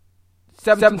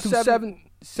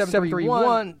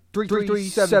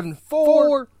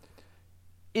 727-731-3374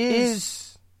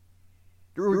 is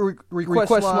the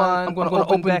request line. I'm going to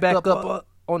open back up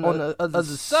on the other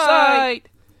side.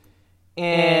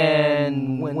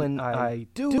 And when I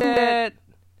do that,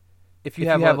 if you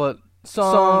have a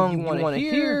song you want to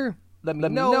hear, let me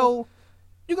know.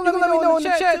 You can let me know in the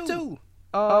chat too.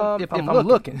 If I'm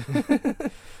looking.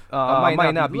 I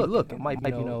might not be looking. I might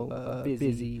be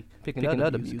busy picking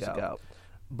other music out.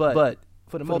 But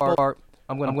for the most part,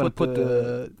 I'm going to put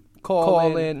the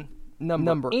call-in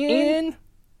number in.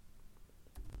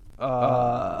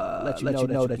 Let you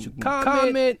know that you can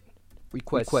comment,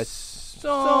 request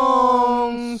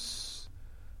songs,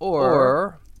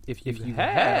 or if you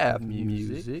have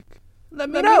music, let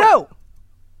me know.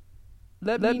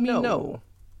 Let me know.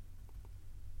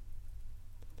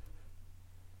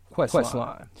 Quest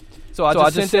line. So I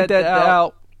just sent that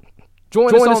out.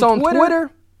 Join us on Twitter.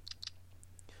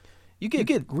 You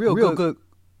get real good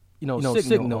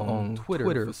signal on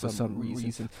Twitter for some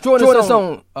reason. Join us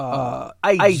on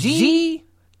IG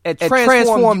at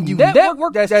Transform You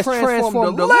Network. That's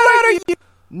Transform the letter U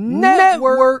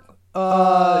Network.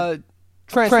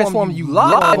 Transform You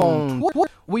Live on Twitter.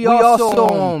 We also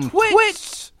on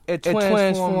Twitch at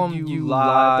Transform You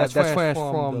Live. That's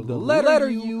Transform the letter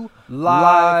U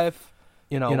Live.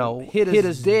 Hit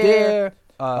us there.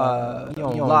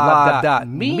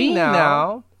 Live.me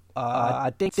now.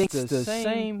 I think it's the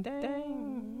same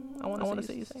thing. I want to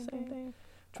say the same thing.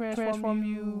 Transform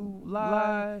You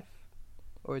Live.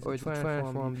 Or is it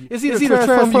Transform You? It's either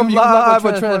Transform You Live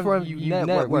or Transform You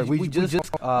Network. We just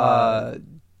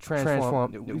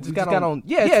transform. We just got on.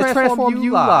 Yeah, it's Transform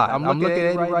You Live. I'm looking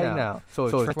at it right now. So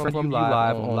it's Transform You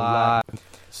Live on live.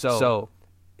 So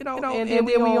and then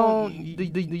we on the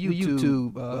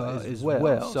YouTube as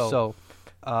well. So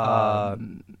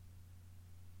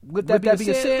with that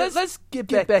being said, let's get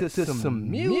back to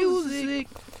some music.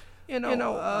 Let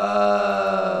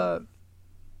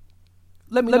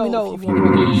me know if you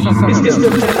want to hear something else.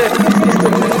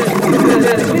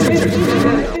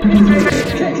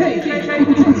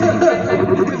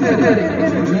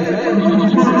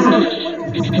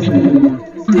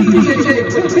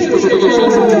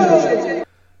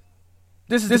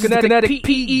 This is the Kinetic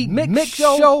PE Mix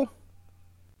Show.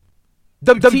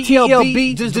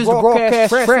 WTLB, just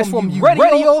broadcast Transform You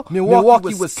Radio,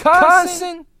 Milwaukee,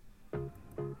 Wisconsin.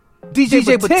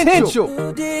 DJ Potential.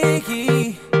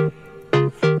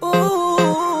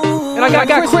 And I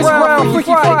got Chris Brown,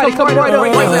 Freaky Friday coming right up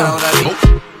right now.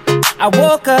 I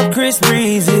woke up Chris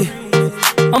Breezy.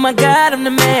 Oh my God, I'm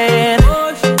the man.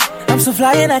 I'm so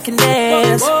fly and I can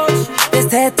dance. There's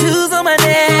tattoos on my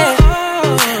neck.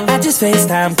 I just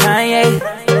FaceTime Kanye.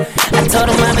 I told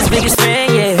him I'm his biggest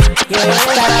fan, yeah.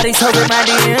 Got all these hoes in my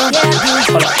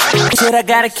DM. Shit, I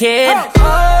got a kid.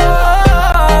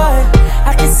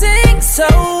 I can sing so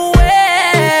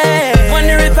well.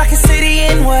 Wonder if I can say the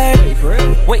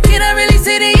N-word. Wait, can I really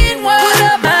say the N-word? What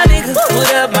up, my nigga?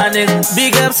 What up, my nigga?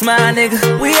 Big ups, my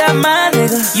nigga. We are my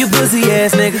nigga. You pussy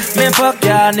ass nigga. Man, fuck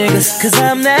y'all niggas. Cause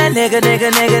I'm that nigga. I'm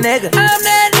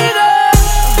that nigga.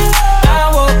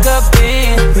 I woke up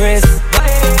in Chris.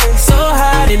 So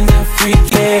hot in the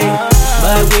freaky.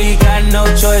 But we got no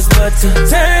choice but to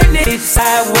turn it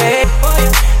sideways.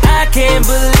 I can't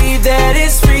believe that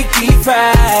it's Freaky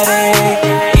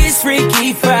Friday. It's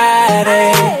Freaky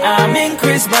Friday. I'm in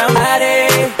Chris Brown body.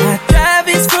 I drive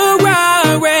his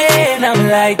Ferrari and I'm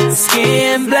like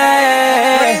skin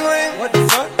black. What the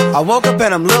fuck? I woke up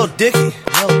and I'm Lil Dicky.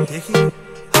 Lil Dicky?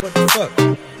 What the fuck?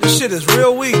 This shit is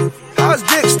real weak. How's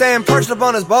Dick staying perched up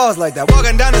on his balls like that?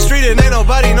 Walking down the street and ain't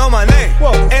nobody know my name.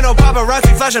 Whoa. Ain't no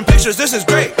paparazzi flashing pictures, this is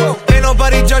great. Whoa. Ain't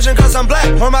nobody judging cause I'm black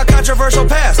or my controversial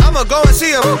past. I'ma go and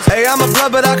see him. Hey, I'm a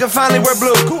blood, but I can finally wear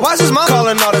blue. Why's his mom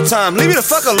calling all the time? Leave me the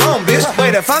fuck alone, bitch.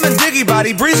 Wait, if I'm in Diggy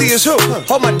body, Breezy is who?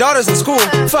 Hope my daughter's in school.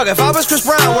 Fuck, if I was Chris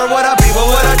Brown, where would I be?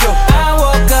 What would I do? I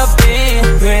woke up in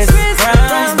Chris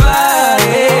Brown's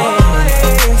body.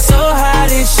 So how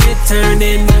this shit turned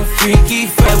into Freaky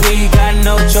Friday. We got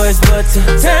no choice but to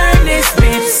turn this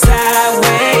bitch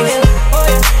sideways.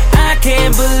 I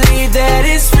can't believe that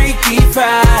it's Freaky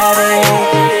Friday.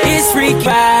 It's Freaky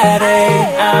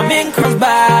Friday. I'm in Chris'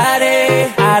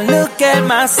 body. I look at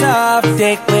my soft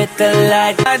dick with the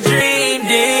light I dreamed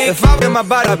it. If I'm in my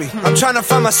body, I'm trying to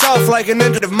find myself like an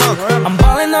intuitive monk. I'm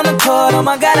balling on the court, oh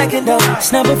my god, I can do.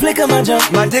 Snap a flick of my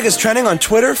jump. My dick is trending on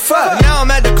Twitter, fuck. Now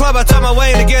I'm at the club, I talk my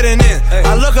way into getting in.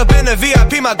 I look up in the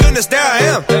VIP, my goodness, there I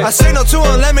am. I say no to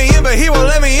him, let me in, but he won't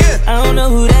let me in. I don't know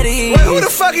who that is. Wait, who the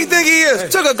fuck you think he is?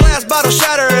 Took a glass bottle,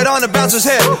 shatter it on the bouncer's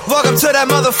head. Welcome to that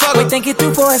motherfucker. Wait, think it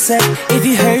through for a sec. If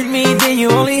you hurt me, then you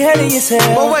only hurting yourself.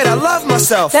 But wait, I love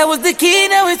myself. That was the key,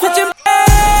 now it's what you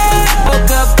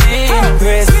woke up in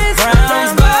Chris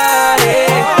Brown's body.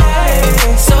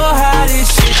 So how this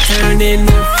shit turned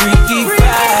into Freaky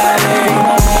Friday.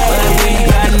 But we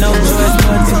got no choice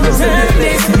but to turn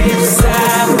this bitch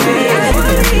sideways.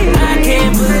 I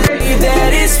can't believe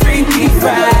that it's Freaky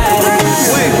Friday.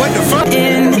 Wait, what the fuck?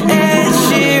 In Ed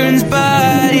Sheeran's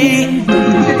body.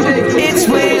 It's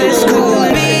way less cool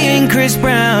than being Chris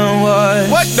Brown was.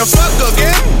 What the fuck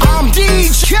again? I'm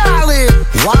DJ Khaled.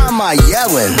 Why am I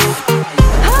yelling?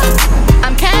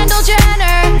 I'm Kendall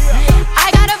Jenner. I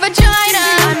got a vagina.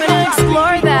 I'm gonna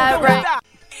explore that right.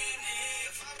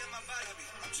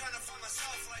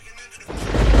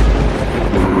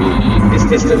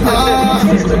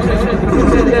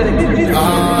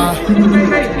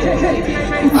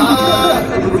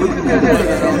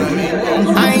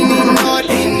 I ain't even know it.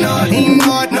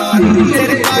 Take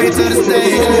the party to the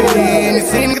stage. And you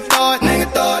seen nigga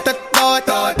thought,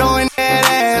 throwing that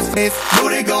ass face.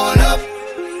 Booty going up,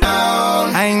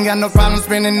 down. I ain't got no problem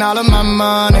spending all of my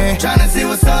money. Tryna see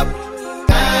what's up, down.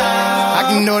 I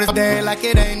can do this day like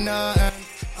it ain't nothing.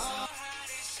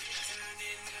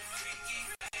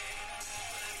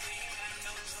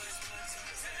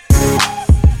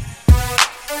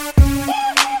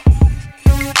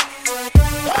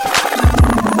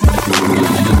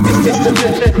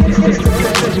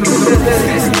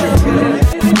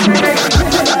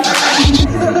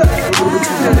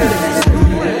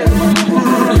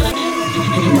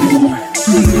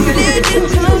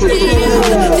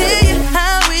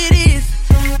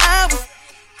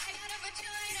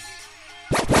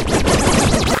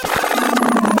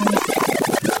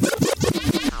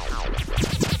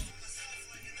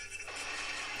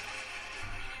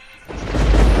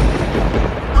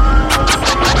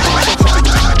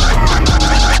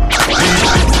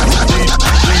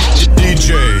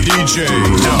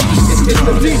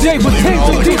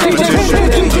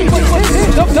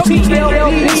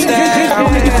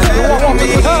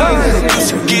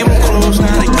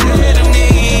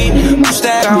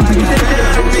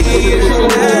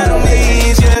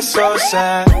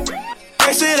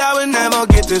 They said I would never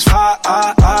get this far.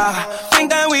 Think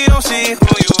that we don't see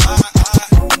who you are.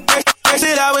 They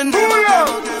said I would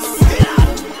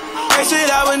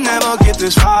never get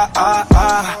this far.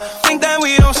 Think that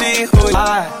we don't see who you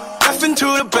are. Laughing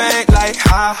to the bank like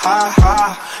ha ha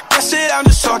ha. Guess it, I'm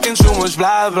just talking too much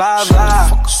blah blah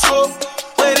blah. So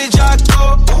where did y'all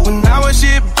go? When I was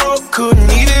shit broke, couldn't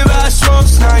even buy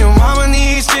smokes. Now your mama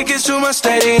needs tickets to my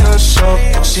stadium show.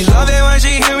 She love it when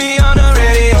she hear me on the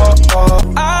radio.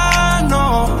 I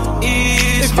know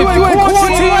it's if you ain't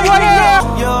quarantined right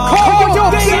now, call your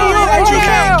baby right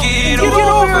now. Get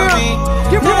over me.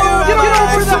 Get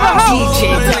over the house.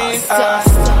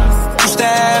 Used to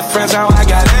have friends, now I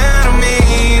got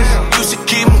enemies. Used to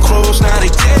keep them close, now they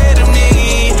dead to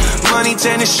me. Money,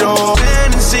 tennis, show,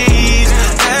 fantasies.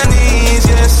 And these,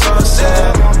 yeah, so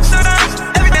sad. Sometimes,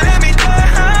 every day let me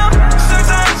down.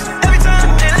 Sometimes, every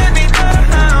time they let me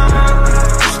down.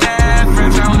 Used to have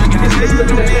friends, now I got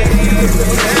enemies.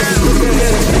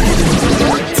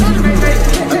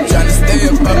 I'm tryna stay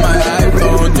up on my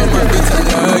iPhone. Told my bitch I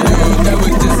love you. That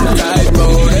was just a typo.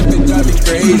 That bitch drive me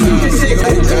crazy. She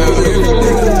gon' tell you.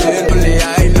 Only I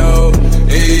know.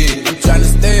 Hey, I'm tryna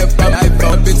stay up on my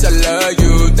iPhone. Bitch I love you.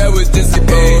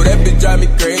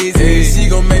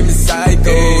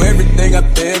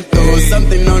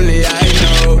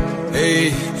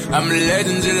 I'm a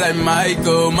legend just like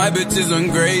Michael. My bitch is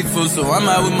ungrateful, so I'm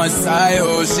out with my side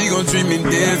hoe. She gon' treat me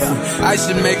different. I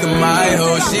should make her my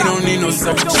hoe. She don't need no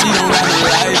support. She don't got no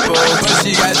lipo, but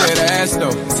she got that ass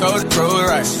though. Told the pro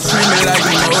right. Treat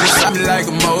me like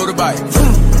a motorbike.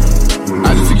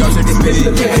 I just go check this pity,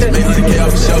 yeah. Make 100K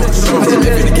off the show. I just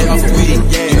make 50K off the weed,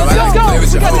 yeah. You know I like to play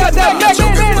with your hoe. I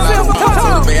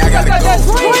gotta go.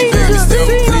 Baby, still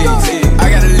please. I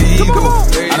gotta leave.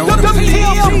 I don't wanna leave.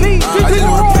 I just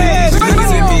wanna please. You never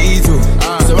said me too.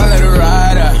 So I let her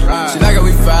ride out. She like how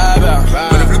we vibe out.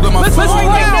 When the blue blow my phone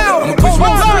out, I'ma push my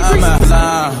time out.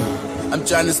 I'm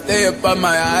tryna stay up on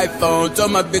my iPhone.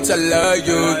 Told my bitch I love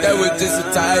you. That was just a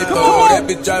typo. That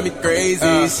bitch drive me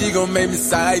crazy. She gon' make me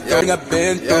psycho. I've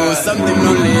been through something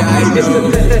only I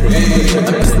know. Hey,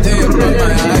 I'ma stay up on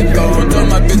my iPhone. Told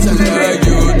my bitch I love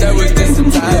you. That was just a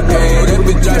typo. That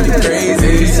bitch drive me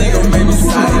crazy. She gon' make me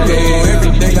psycho.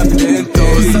 Everything I've been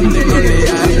through, something only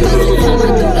I know.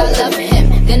 I love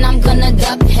him, then I'm gonna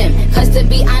dub him. Cause to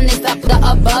be honest, I put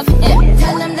above him.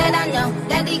 Tell him that I know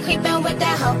that he creepin' with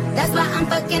that hoe. That's why I'm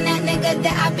fucking that nigga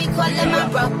that I be calling my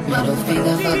bro. Middle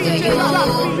finger, fuck to you.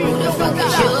 Who the fuck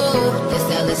is you? This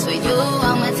L is for you.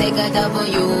 I'ma take a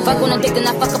W. Fuck on a dick, then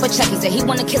I fuck up a check. He said he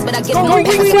wanna kiss, but I get no back.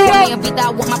 I said me and beat that, I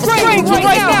want my percentage. I'm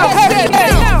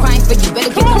crying for you. Better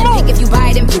get on the dick if you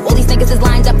ride him. All these niggas is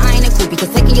lined up, I ain't a creepy.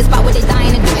 Cause taking your spot where they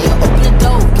dying to die. Open the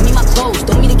door, give me my clothes.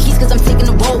 Throw me the keys cause I'm taking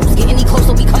the roles. Get any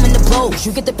closer, we coming to blows.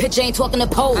 You get the picture, ain't talking to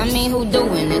pose. I mean, who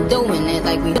doing it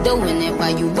like we doing it. Why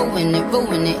you ruin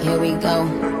it, here we go.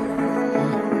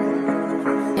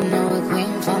 You know a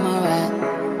queen from a rap.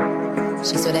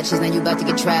 She saw that she's now you about to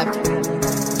get trapped.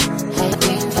 Hey,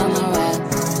 queen from a rap.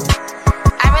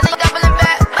 I really doubling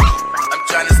back. I'm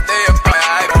tryna stay up on my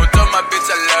iPhone. Told my bitch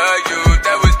I love you.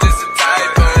 That was just a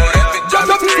typo. That bitch drive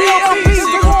me crazy.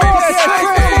 She gon' make me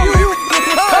psycho.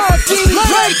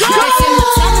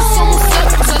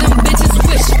 So them bitches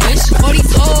wish. All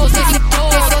these hoes, they get all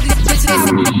these bitches.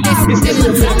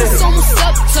 It's almost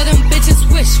up, so them bitches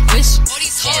wish. All these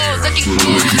hoes,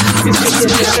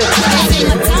 they get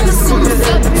my time is almost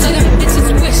up, so them bitches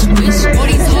wish. All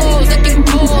these hoes, they get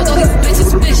all these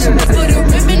bitches wish. Put a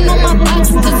ribbon on my box,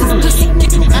 cause it's pussy.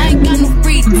 I ain't got no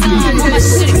free time, all my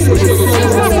shit expensive.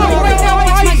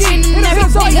 My chain and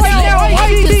everything is lit.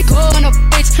 Just go on a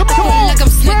bitch, I feel like I'm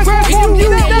slick. If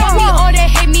they love me or they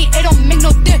hate me, it don't make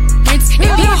no difference. It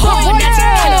be hard not to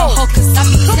kill a hoe, cause I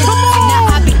be sick. Now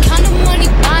I be counting money,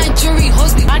 buying jewelry,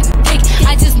 hoes be riding dick.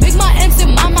 I just make my ends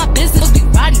and mind my business, hoes be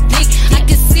riding dick. I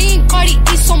can see Cardi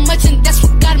eat so much and that's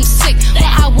what got him sick. But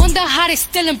I wonder how they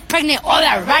still impregnate all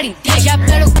that riding dick. Y'all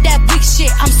better with that weak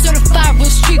shit, I'm certified real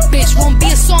street bitch. Won't be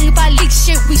a song if I leak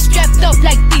shit, we strapped up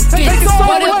like deep bitch.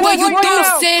 Whatever you do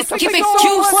sis, keep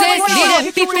excuses. Leave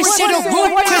that beef and shit a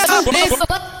room, Chris.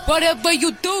 Whatever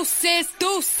you do sis,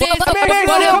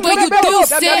 whatever you do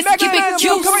sis, keep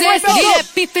excuses. Leave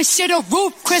that beef and shit a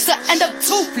roof, Chris will end up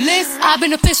toothless. I've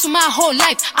been official my whole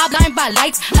life, I'm blind by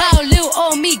lights. How little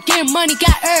old me getting money,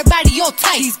 got everybody all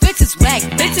tight. These bitches whack,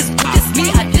 bitches, this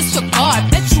me, I disregard.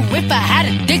 Bet you if I had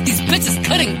a dick, these bitches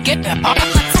couldn't get the art.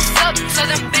 Up, so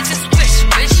them bitches wish.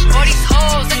 All these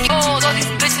hoes, they get all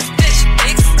these bitches fish.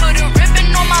 Put a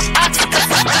ribbon on my box, cause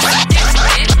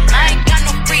I ain't got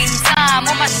no free time,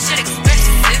 all my shit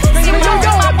expensive.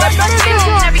 My chain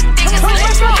and everything is lit.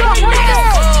 Niggas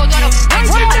cold on a bitch,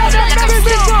 I feel like I'm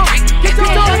slick. If they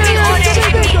love me or they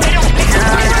hate me, they don't make no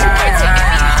difference.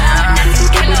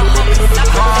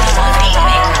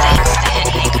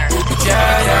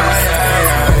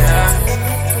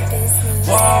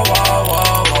 Whoa, whoa,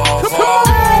 whoa, whoa, whoa.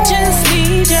 I just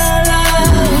need your love.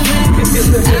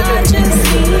 I just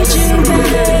need you,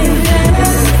 baby.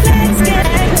 Let's get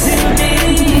back to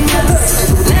business.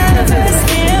 Lovers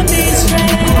can't be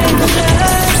strangers.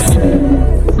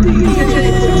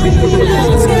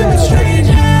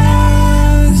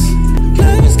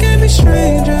 Lovers can't be strangers. Lovers can't be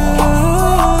strangers.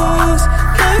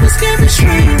 Lovers can't be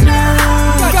strangers.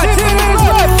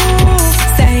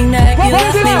 Saying that you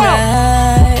love me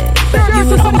right, but you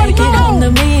wouldn't make it on to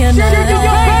me or not.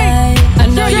 I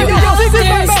know you're out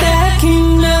there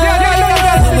stacking love,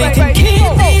 but we can keep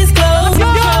these close.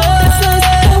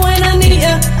 When I need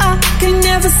you, I can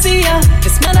never see you.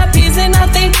 It's not a piece and I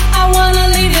think I wanna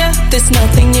leave you. There's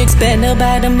nothing you expect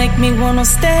about to make me wanna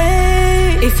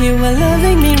stay. If you were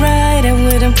loving me right, I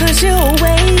wouldn't push you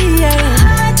away.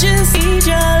 I just need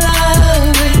your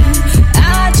love.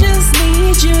 I just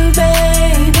need you,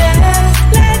 baby.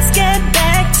 Let's get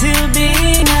back to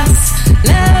being us.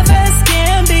 Lovers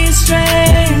can be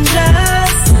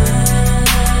strangers.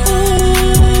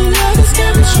 Ooh, lovers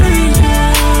can be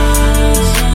strangers.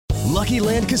 Lucky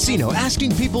Land Casino,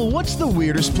 asking people, what's the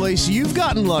weirdest place you've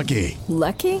gotten lucky?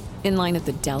 Lucky? In line at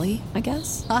the deli, I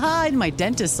guess? Aha, in my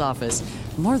dentist's office.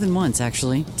 More than once,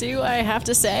 actually. Do I have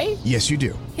to say? Yes, you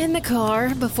do. In the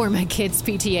car before my kids'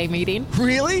 PTA meeting.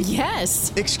 Really?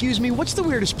 Yes. Excuse me, what's the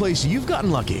weirdest place you've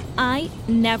gotten lucky? I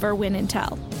never win and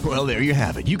tell. Well, there you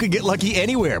have it. You can get lucky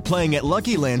anywhere, playing at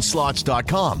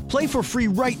LuckyLandSlots.com. Play for free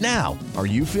right now. Are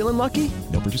you feeling lucky?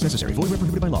 No purchase necessary. Void where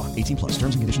prohibited by law. 18 plus.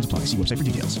 Terms and conditions apply. See website for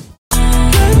details.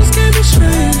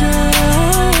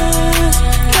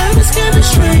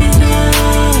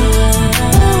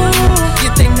 You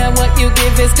think that what you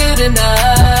give is good enough?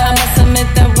 I must admit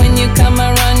that when you come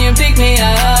around, you pick me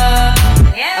up.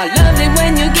 I love it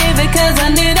when you give it, cause I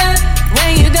need it.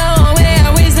 When you go away,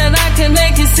 I wish that I could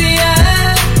make you see it.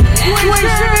 And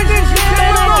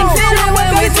I can feel it when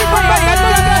we talk.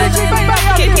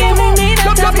 Keep giving me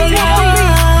that double love.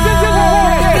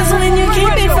 Cause when you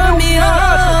keep it from me,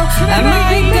 I might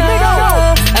go,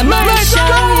 I might show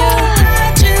you.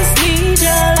 I just need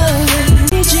your love,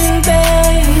 need you,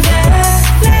 baby.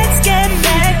 Let's get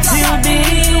back to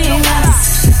being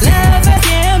us. Lovers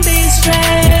can be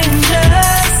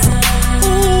strangers.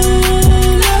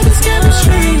 Ooh, lovers can be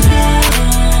strangers.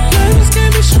 Lovers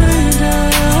can be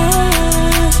strangers.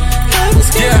 Lovers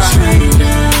can be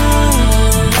strangers.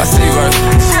 I see what.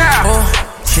 Oh,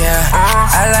 yeah.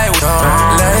 I like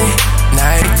late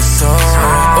night for some.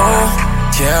 Oh,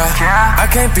 yeah. I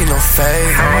can't be no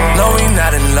fake. No, we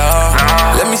not in love.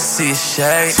 Let me see a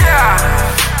shake.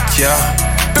 Yeah.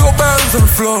 Big ol' bounce on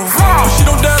the floor. She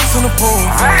don't dance on the pool.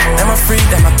 Am I free?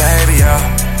 That my baby, yeah.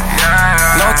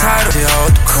 No title, she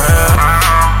hold the crown.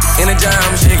 In the jam,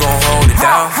 she gon' hold it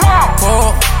down.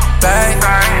 Pull back,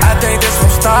 I think this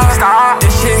won't stop.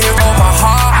 This shit here on my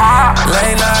heart.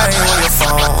 Late night on your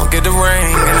phone, get the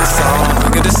ring and the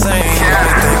song, get the sing. Let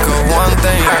me think of one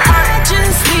thing. I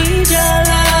just need your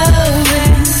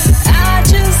loving. I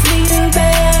just need you,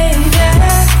 baby.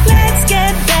 Let's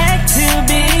get back to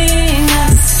being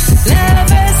us.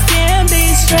 Lovers can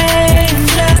be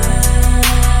strangers.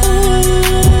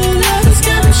 Ooh, lovers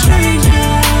can be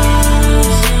strangers.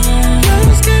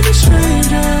 Lovers can be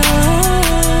strangers.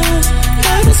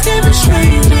 Lovers can be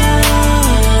strangers.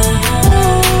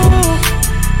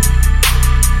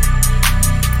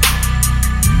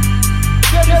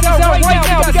 Right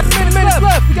now, we got 7 minutes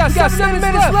left. We got 7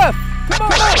 minutes left. Come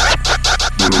on,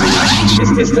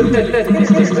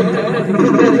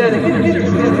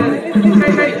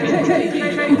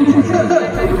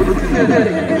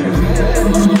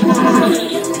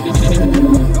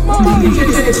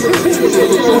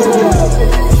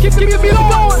 Keep your beat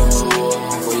going.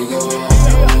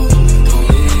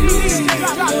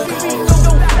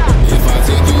 If I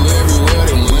take you everywhere,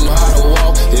 then we know how to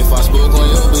walk. If I spoke on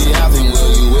your behalf, then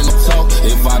will you in the talk?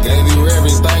 If I gave you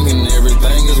everything and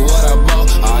everything is what I bought,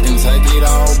 I can take it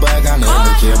all back. I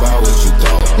never care about what you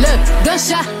thought. Look,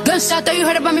 gunshot, thought you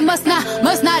heard about me, must not.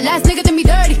 Last nigga did me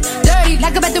dirty,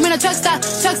 like a bathroom in a truck stop.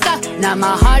 Now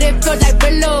my heart, it feels like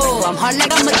Brillo. I'm hard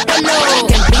like I'm a pillow.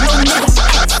 Can't be no nigga,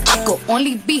 I could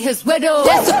only be his widow.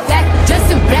 Just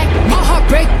in black, my heart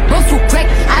break, bones will crack.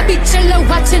 I be chillin',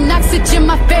 watching Oxygen,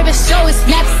 my favorite show is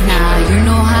Snaps. Nah, you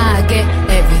know how I get,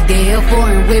 every day a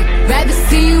foreign whip. Rather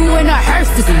see you in a hearse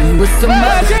than see you with some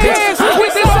other bitch.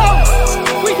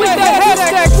 We that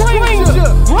hashtag Stranger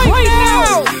right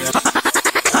now.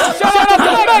 Shout out to the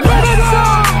back.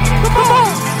 Come on.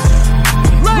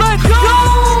 Let's go.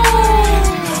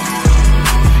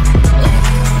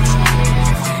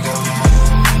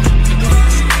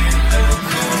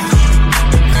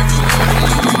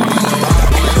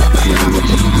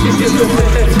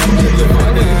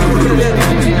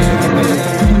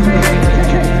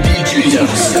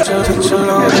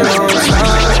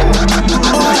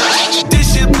 This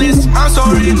shit bliss, I'm so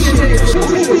rich.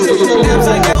 Names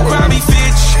like Abercrombie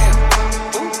Fitch.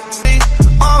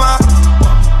 On my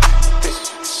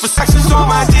Versace's on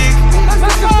my dick.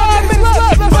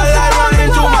 But I run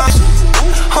into my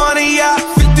honey, yeah,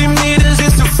 50 meters,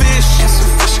 it's a fish.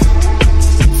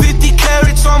 50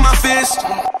 carats on my fist.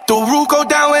 The roof go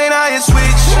down when I hit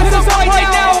switch.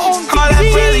 All that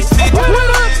really fit.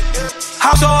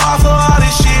 I'm so hard for all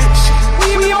this shit.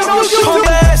 Home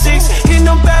classics, in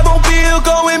the Batmobile,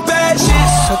 going bad shit.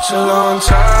 Such a long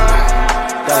time.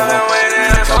 I've been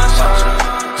waiting for some.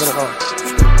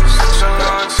 Such a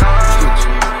long time.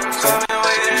 I've been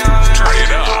waiting on the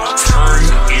Turn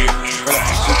it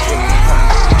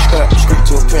up. Straight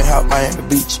to a penthouse, Miami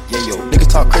Beach. Yeah, yo. Niggas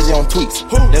talk crazy on tweets.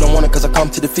 They don't want it cause I come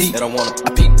to defeat. They don't want it. I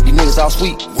peep, these niggas all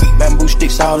sweet. Bamboo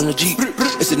sticks all in the Jeep.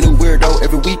 It's a new weirdo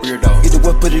every week. Either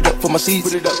way, put it up for my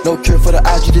seeds. No cure for the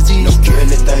IG disease. No cure,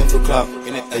 anything for clout.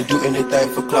 They do anything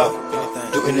for clout.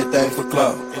 Do anything for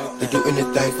clout. They do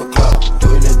anything for clout. Do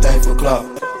anything for clout.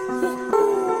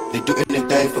 They do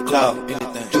anything for clout.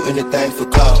 Do anything for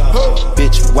clout.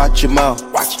 Bitch, watch your mouth.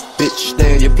 Bitch,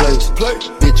 stay in your place.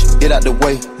 Bitch, get out the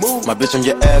way. My bitch on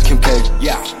your ass, Kim K.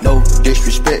 No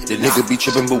disrespect, the nigga be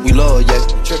trippin', but we love, yeah.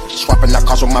 Swapping out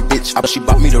cars with my bitch, she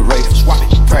bought me the Wraith.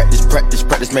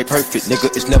 Practice, make perfect, nigga,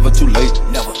 it's never too late.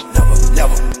 Never.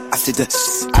 I see the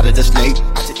out of the snake.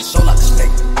 I take the soul out the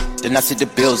snake. Then I see the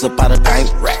bills up out of bank.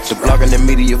 The blog and the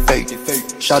media fake.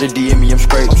 Shout it DM me, I'm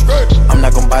straight. I'm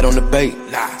not gon' bite on the bait.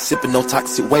 Sippin' no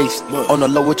toxic waste. On the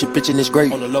low with your bitch and it's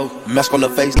great. Mask on the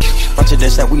face. Bunch of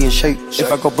this that we in shape.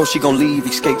 If I go broke, she gon' leave,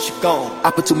 escape. She gone. I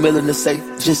put $2 million in the safe.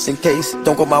 Just in case.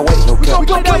 Don't go my way. No cap.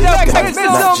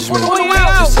 Not just me.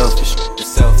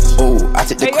 Just selfish. Oh, I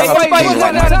take the crowd.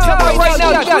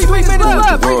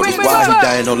 The world is wild. He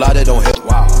dying, no lie, that don't help.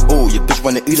 Oh, your bitch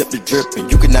wanna eat up the drip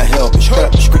and you cannot help.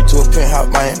 Strap straight to a penthouse,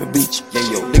 Miami Beach. Yeah,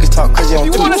 yo, niggas talk crazy on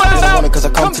Twitter. They don't want it cause I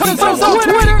come to the beach.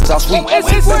 Cause I'm sweet.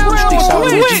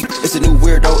 It's a new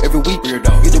weirdo every week. Get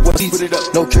the one teeth.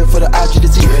 No care for the IG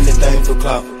disease. Do anything for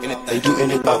clout. They do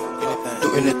anything.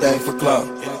 Do anything for clout.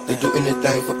 They do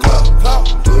anything for clout.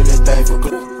 Do anything for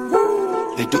clout.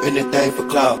 They do anything for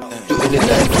clout. Do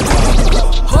anything for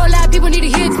clout. Whole lot of people need to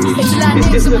hear this. It's a lot of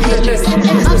names on my hit list. And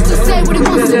I'm still saying what he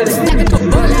wants to.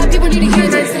 Whole lot of people need to hear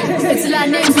this. It's a lot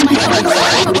of names on my hit list.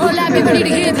 A whole lot of people need to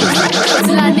hear this. It's a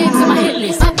lot of names on my hit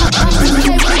list. I'm still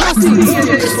saying what he wants to.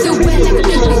 It's still wet like a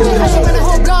big leaf. I should run a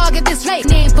whole blog at this rate.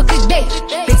 Name for clickbait.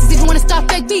 Bitches even wanna start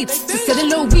fake beef. So set a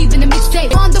little weave in the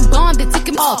mixtape. On the bomb, they took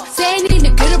him off. Saying he need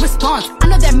to get a response. I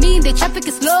know that mean they traffic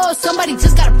is slow. Somebody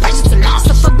just gotta purchase a loss.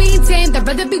 So for being tame, they'd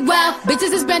rather be wild.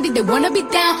 Bitches is brandy, they wanna be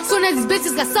down. Soon as these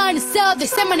bitches got something to sell, they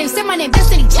say my name,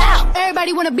 Destiny Child.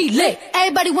 Everybody wanna be lit,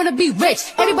 everybody wanna be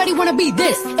rich, everybody wanna be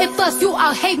this. If us you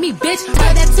all hate me, bitch.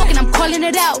 Heard that talking, I'm calling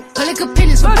it out. Public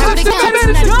opinions from private accounts.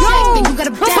 Not a check, then you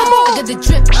gotta down. I got the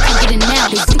drip, I get it now.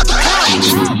 They think the cloud,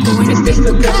 going to big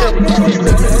the cloud.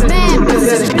 Bitches is mad,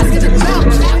 bitches asking the crowd.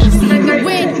 See me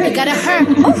win, they gotta hurt.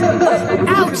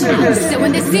 Ouch. So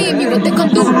when they see me, what they gon'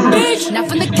 do, bitch? Not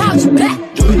from the couch, back.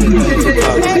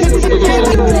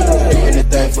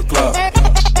 Anything for club.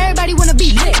 Everybody wanna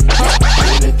be lit.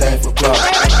 Anything for club.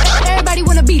 Everybody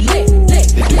wanna be lit. They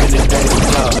do anything for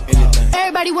club.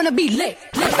 Everybody wanna be lit.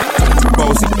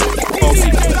 Bossy.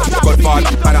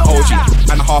 Godfather, man a OG,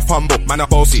 man a half humble, man a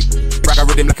bossy. Brag a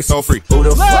rhythm like it's all free. Who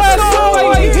the fuck?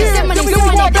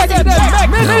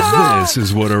 This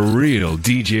is what a real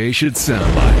DJ should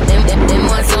sound like. Them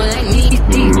ones don't like me.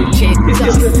 DJ, from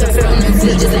them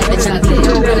feet just like the chocolate.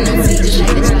 From them feet just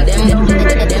like the chocolate.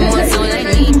 Them ones don't like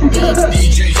me.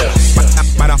 DJ,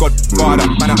 man a Godfather,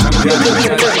 man a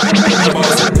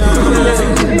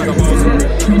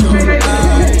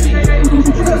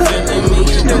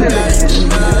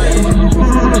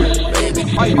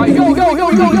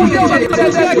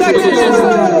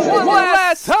One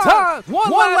last time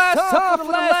for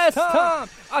the last time.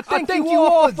 I thank you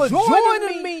all for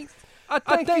joining me. I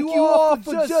thank you all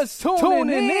for just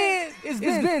tuning in. It's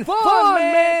been fun,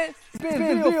 man. It's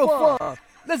been real fun.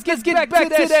 Let's get back to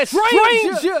that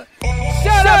stranger.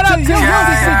 Shout out to your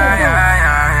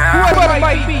whoever it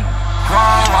might be.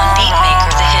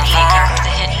 Beatmaker, the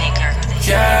hit maker.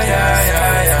 Yeah.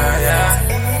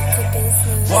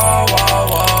 Whoa.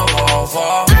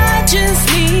 I just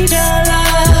need your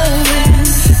loving.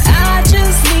 I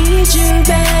just need you,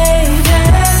 baby.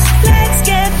 Let's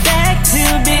get back to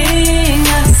being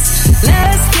us.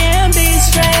 Let's can't be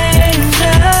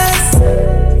strangers.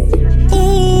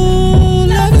 Ooh,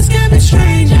 lovers can be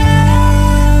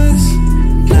strangers.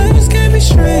 Lovers can be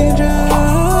strangers.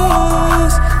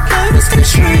 Lovers can be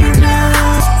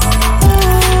strangers.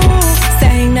 Ooh,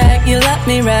 saying that you love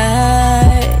me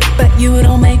right, but you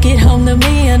don't make it home to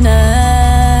me at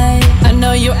night. I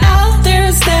know you're out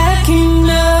there stacking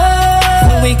up,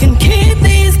 so we can keep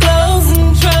these clothes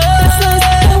and trust.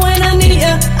 When I need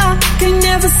ya, I can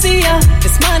never see ya.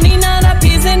 It's money, not a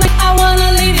piece, and I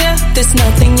wanna leave ya. There's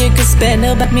nothing you could spend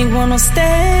to make me wanna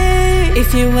stay.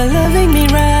 If you were loving me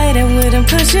right, I wouldn't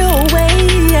push you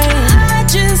away. I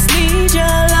just need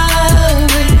your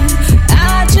loving.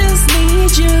 I just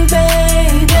need you,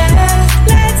 baby.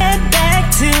 Let's get back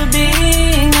to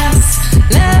being us.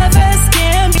 Lovers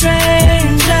can be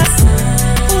strangers.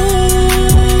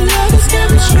 Ooh, lovers can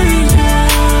be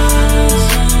strangers.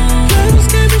 Lovers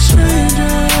can be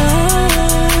strangers.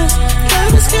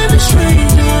 Lovers can be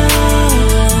strangers.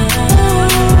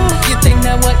 Ooh, you think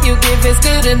that what you give is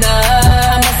good enough?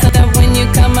 I must have that when you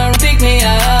come and pick me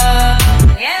up.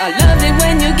 I love it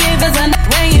when you give us enough.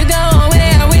 When you go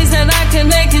away, I wish that I could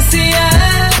make you see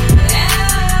us.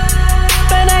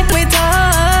 But I quit all.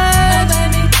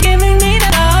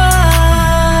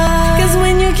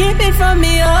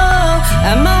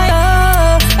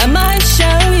 I might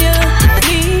show you.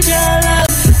 Need your love.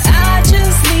 I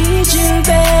just need you,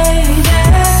 baby.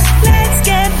 Let's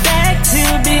get back to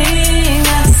being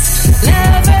us.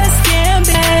 Lovers can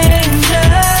be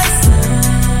dangerous.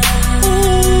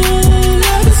 Ooh,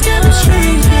 lovers can be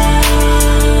strangers.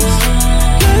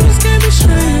 Lovers can be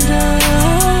strangers.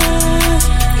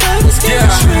 Lovers can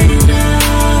be strangers.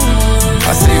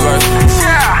 I see what.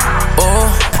 Oh,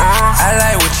 I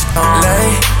like what you do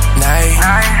late night.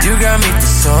 You got me for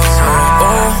so.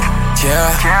 Oh,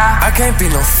 yeah. I can't be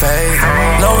no fake.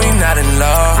 No, we not in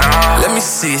love. Let me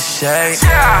see it shake.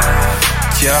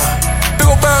 Yeah. Big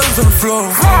ol' bounds on the floor.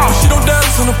 She don't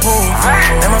dance on the pool.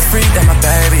 Am I free? That my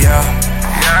baby, yeah.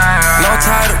 No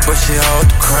title, but she hold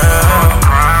the crown.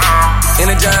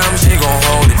 In the jam, she gon'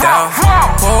 hold it down.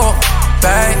 Pull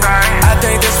back. I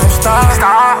think this won't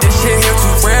stop. This shit here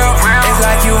too real. It's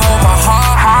like you hold my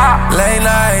heart. Late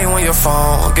night when your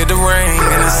phone get the ring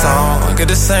and the song get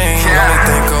the sing. Only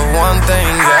think of one thing,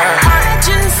 yeah. I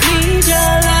just need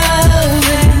your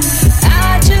loving.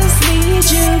 I just need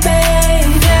you,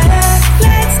 baby.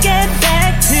 Let's get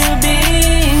back to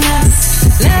being us.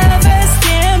 Lovers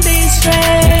can be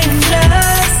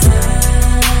strangers.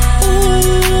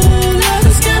 Ooh,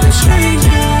 lovers can be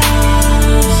strangers.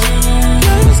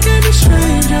 Lovers can be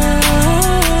strangers.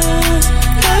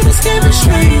 Lovers can be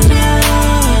strangers.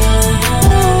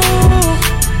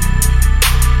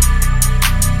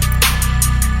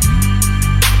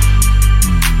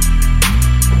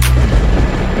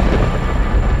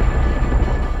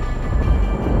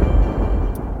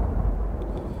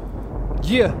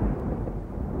 Yeah.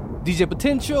 DJ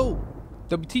Potential,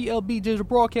 WTLB Digital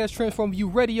Broadcast, Transform View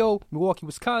Radio, Milwaukee,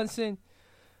 Wisconsin.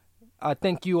 I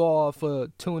thank you all for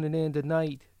tuning in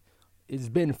tonight. It's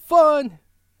been fun,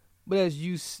 but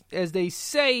as they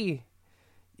say,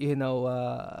 you know,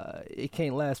 it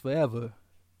can't last forever.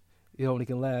 It only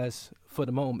can last for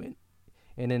the moment.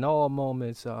 And in all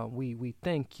moments, we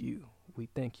thank you. We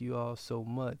thank you all so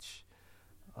much.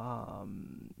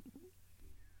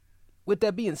 With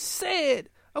that being said,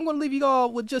 I'm going to leave you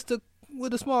all with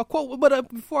a small quote.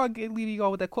 But before I leave you all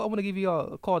with that quote, I want to give you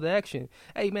all a call to action.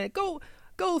 Hey, man, go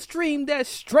stream that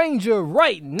Stranger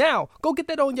right now. Go get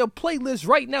that on your playlist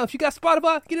right now. If you got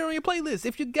Spotify, get it on your playlist.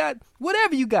 If you got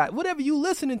whatever you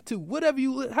listening to,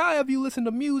 however you listen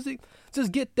to music,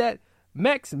 just get that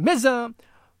Max Mizam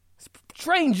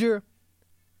Stranger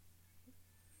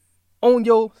on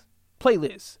your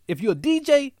playlist. If you're a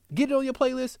DJ, get it on your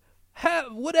playlist. Have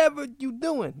whatever you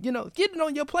doing, you know, get it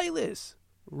on your playlist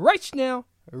right now.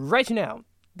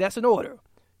 That's an order.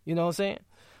 You know what I'm saying?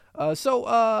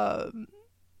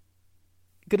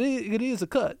 It is a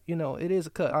cut. You know, it is a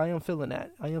cut. I am feeling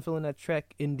that. I am feeling that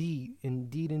track indeed.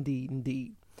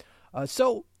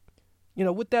 So, you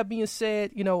know, with that being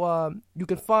said, you know, you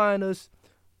can find us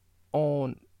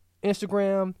on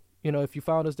Instagram. You know, if you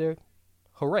found us there,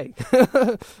 hooray.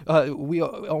 We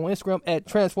are on Instagram at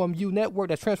Transform U Network.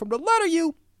 That's Transform the letter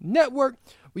U Network.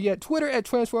 We at Twitter at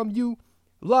Transform U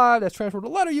Live. That's Transform the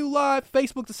letter U Live.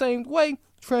 Facebook the same way.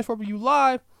 Transform U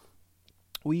Live.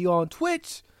 We on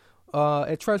Twitch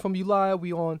at Transform U Live.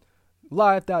 We on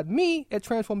live.me at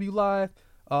Transform U Live.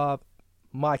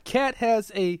 My cat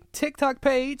has a TikTok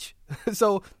page.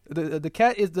 So the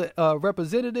cat is the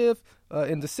representative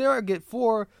and the surrogate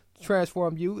for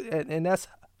Transform U. And that's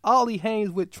Ollie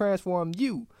Haynes with Transform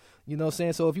U. You know what I'm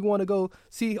saying? So if you want to go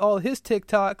see all his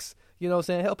TikToks, you know what I'm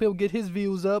saying, help him get his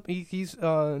views up. He's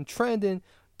trending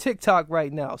TikTok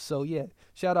right now. So yeah,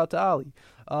 shout out to Ollie.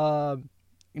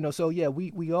 You know, so yeah,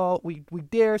 we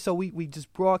there. So we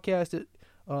just broadcasted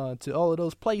to all of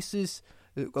those places,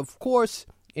 of course.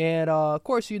 And of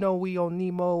course, you know, we on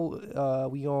Nemo,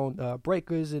 we on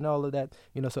Breakers and all of that.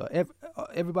 You know, so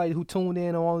everybody who tuned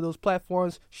in on all of those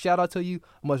platforms, shout out to you.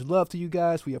 Much love to you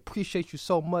guys. We appreciate you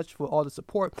so much for all the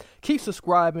support. Keep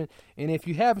subscribing. And if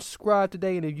you haven't subscribed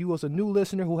today, and if you was a new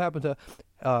listener who happened to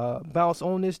bounce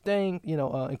on this thing, you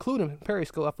know, including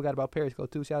Periscope. I forgot about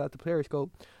Periscope too. Shout out to Periscope.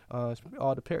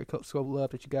 All the Periscope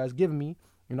love that you guys giving me,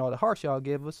 and all the hearts y'all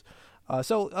give us.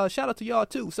 So shout out to y'all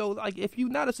too. So like, if you're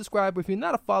not a subscriber, if you're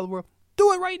not a follower,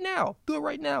 do it right now. Do it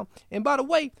right now. And by the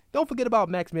way, don't forget about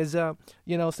Max Mizam.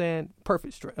 You know what I'm saying?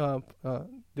 Perfect.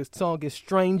 This song is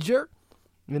Stranger.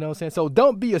 You know what I'm saying? So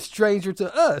don't be a stranger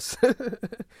to us.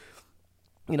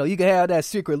 You know, you can have that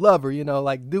secret lover, you know,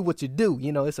 like do what you do.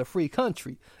 You know, it's a free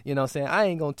country. You know what I'm saying? I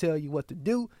ain't going to tell you what to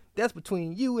do. that's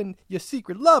between you and your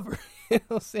secret lover. You know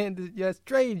what I'm saying? Your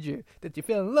stranger that you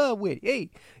fell in love with. Hey,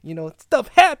 you know, stuff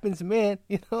happens, man.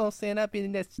 You know what I'm saying? I've been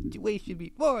in that situation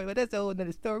before, but that's a whole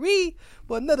another story.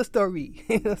 But another story,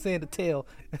 you know what I'm saying, to tell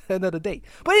another day.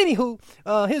 But anywho,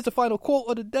 here's the final quote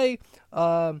of the day.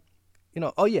 You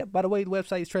know, oh yeah, by the way, the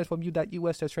website is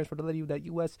transformu.us, that's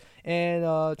transformtheletter.us, and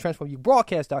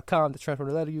transformubroadcast.com, that's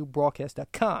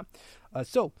transformtheletter.broadcast.com.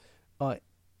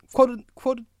 Quote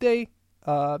of the day,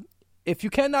 if you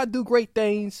cannot do great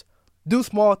things, do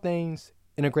small things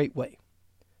in a great way.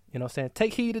 You know what I'm saying?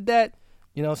 Take heed of that.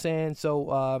 You know what I'm saying?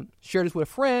 So share this with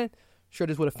a friend, share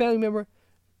this with a family member,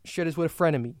 share this with a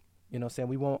frenemy. You know what I'm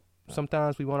saying?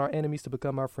 Sometimes we want our enemies to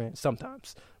become our friends.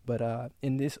 Sometimes. But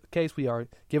in this case, we are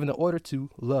given the order to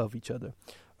love each other.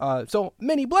 So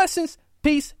many blessings,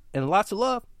 peace, and lots of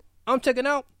love. I'm checking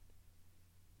out.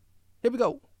 Here we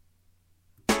go.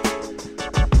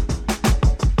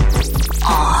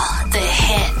 All the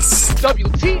hits.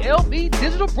 WTLB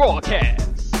Digital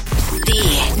Broadcast. The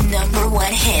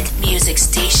 #1 hit music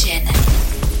station.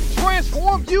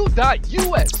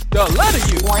 TransformU.us, the letter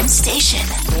U. One station.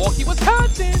 Milwaukee,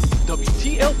 Wisconsin.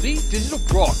 WTLB Digital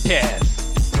Broadcast.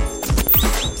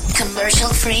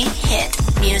 Commercial-free hit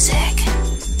music.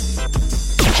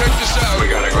 Check this out. We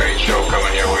got a great show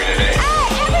coming your way today.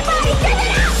 Hey, everybody,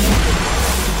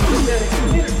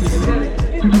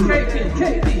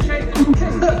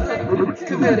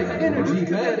 Kinetic energy,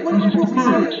 man.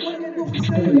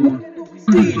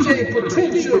 DJ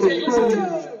Potential.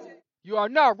 You are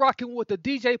now rocking with the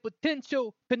DJ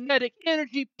Potential Kinetic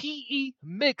Energy PE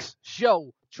Mix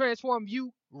Show. Transform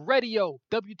U Radio,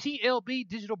 WTLB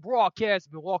Digital Broadcast,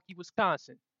 Milwaukee,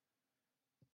 Wisconsin.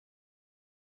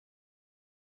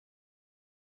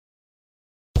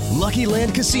 Lucky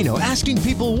Land Casino, asking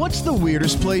people, what's the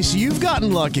weirdest place you've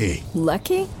gotten lucky?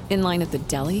 Lucky? In line at the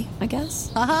deli, I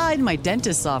guess? Aha, in my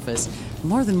dentist's office.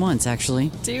 More than once,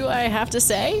 actually. Do I have to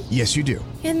say? Yes, you do.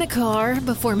 In the car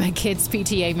before my kids'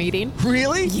 PTA meeting.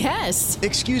 Really? Yes.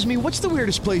 Excuse me, what's the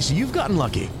weirdest place you've gotten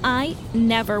lucky? I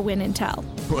never win and tell.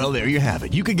 Well, there you have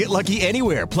it. You can get lucky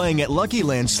anywhere, playing at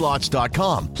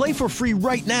LuckyLandSlots.com. Play for free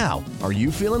right now. Are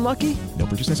you feeling lucky? No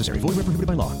purchase necessary. Void where prohibited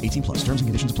by law. 18+. Terms and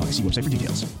conditions apply. See website for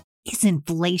details. Is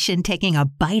inflation taking a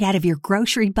bite out of your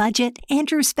grocery budget?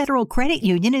 Andrews Federal Credit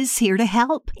Union is here to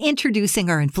help. Introducing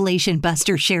our Inflation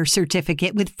Buster Share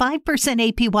Certificate with 5%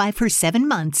 APY for 7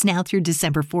 months now through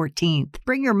December 14th.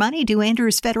 Bring your money to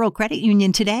Andrews Federal Credit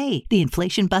Union today. The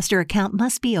Inflation Buster account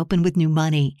must be open with new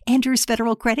money. Andrews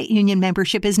Federal Credit Union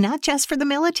membership is not just for the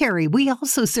military. We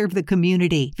also serve the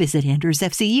community. Visit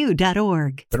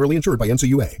andrewsfcu.org. Federally insured by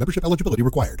NCUA. Membership eligibility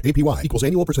required. APY equals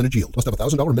annual percentage yield. Must have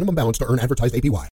 $1,000 minimum balance to earn advertised APY.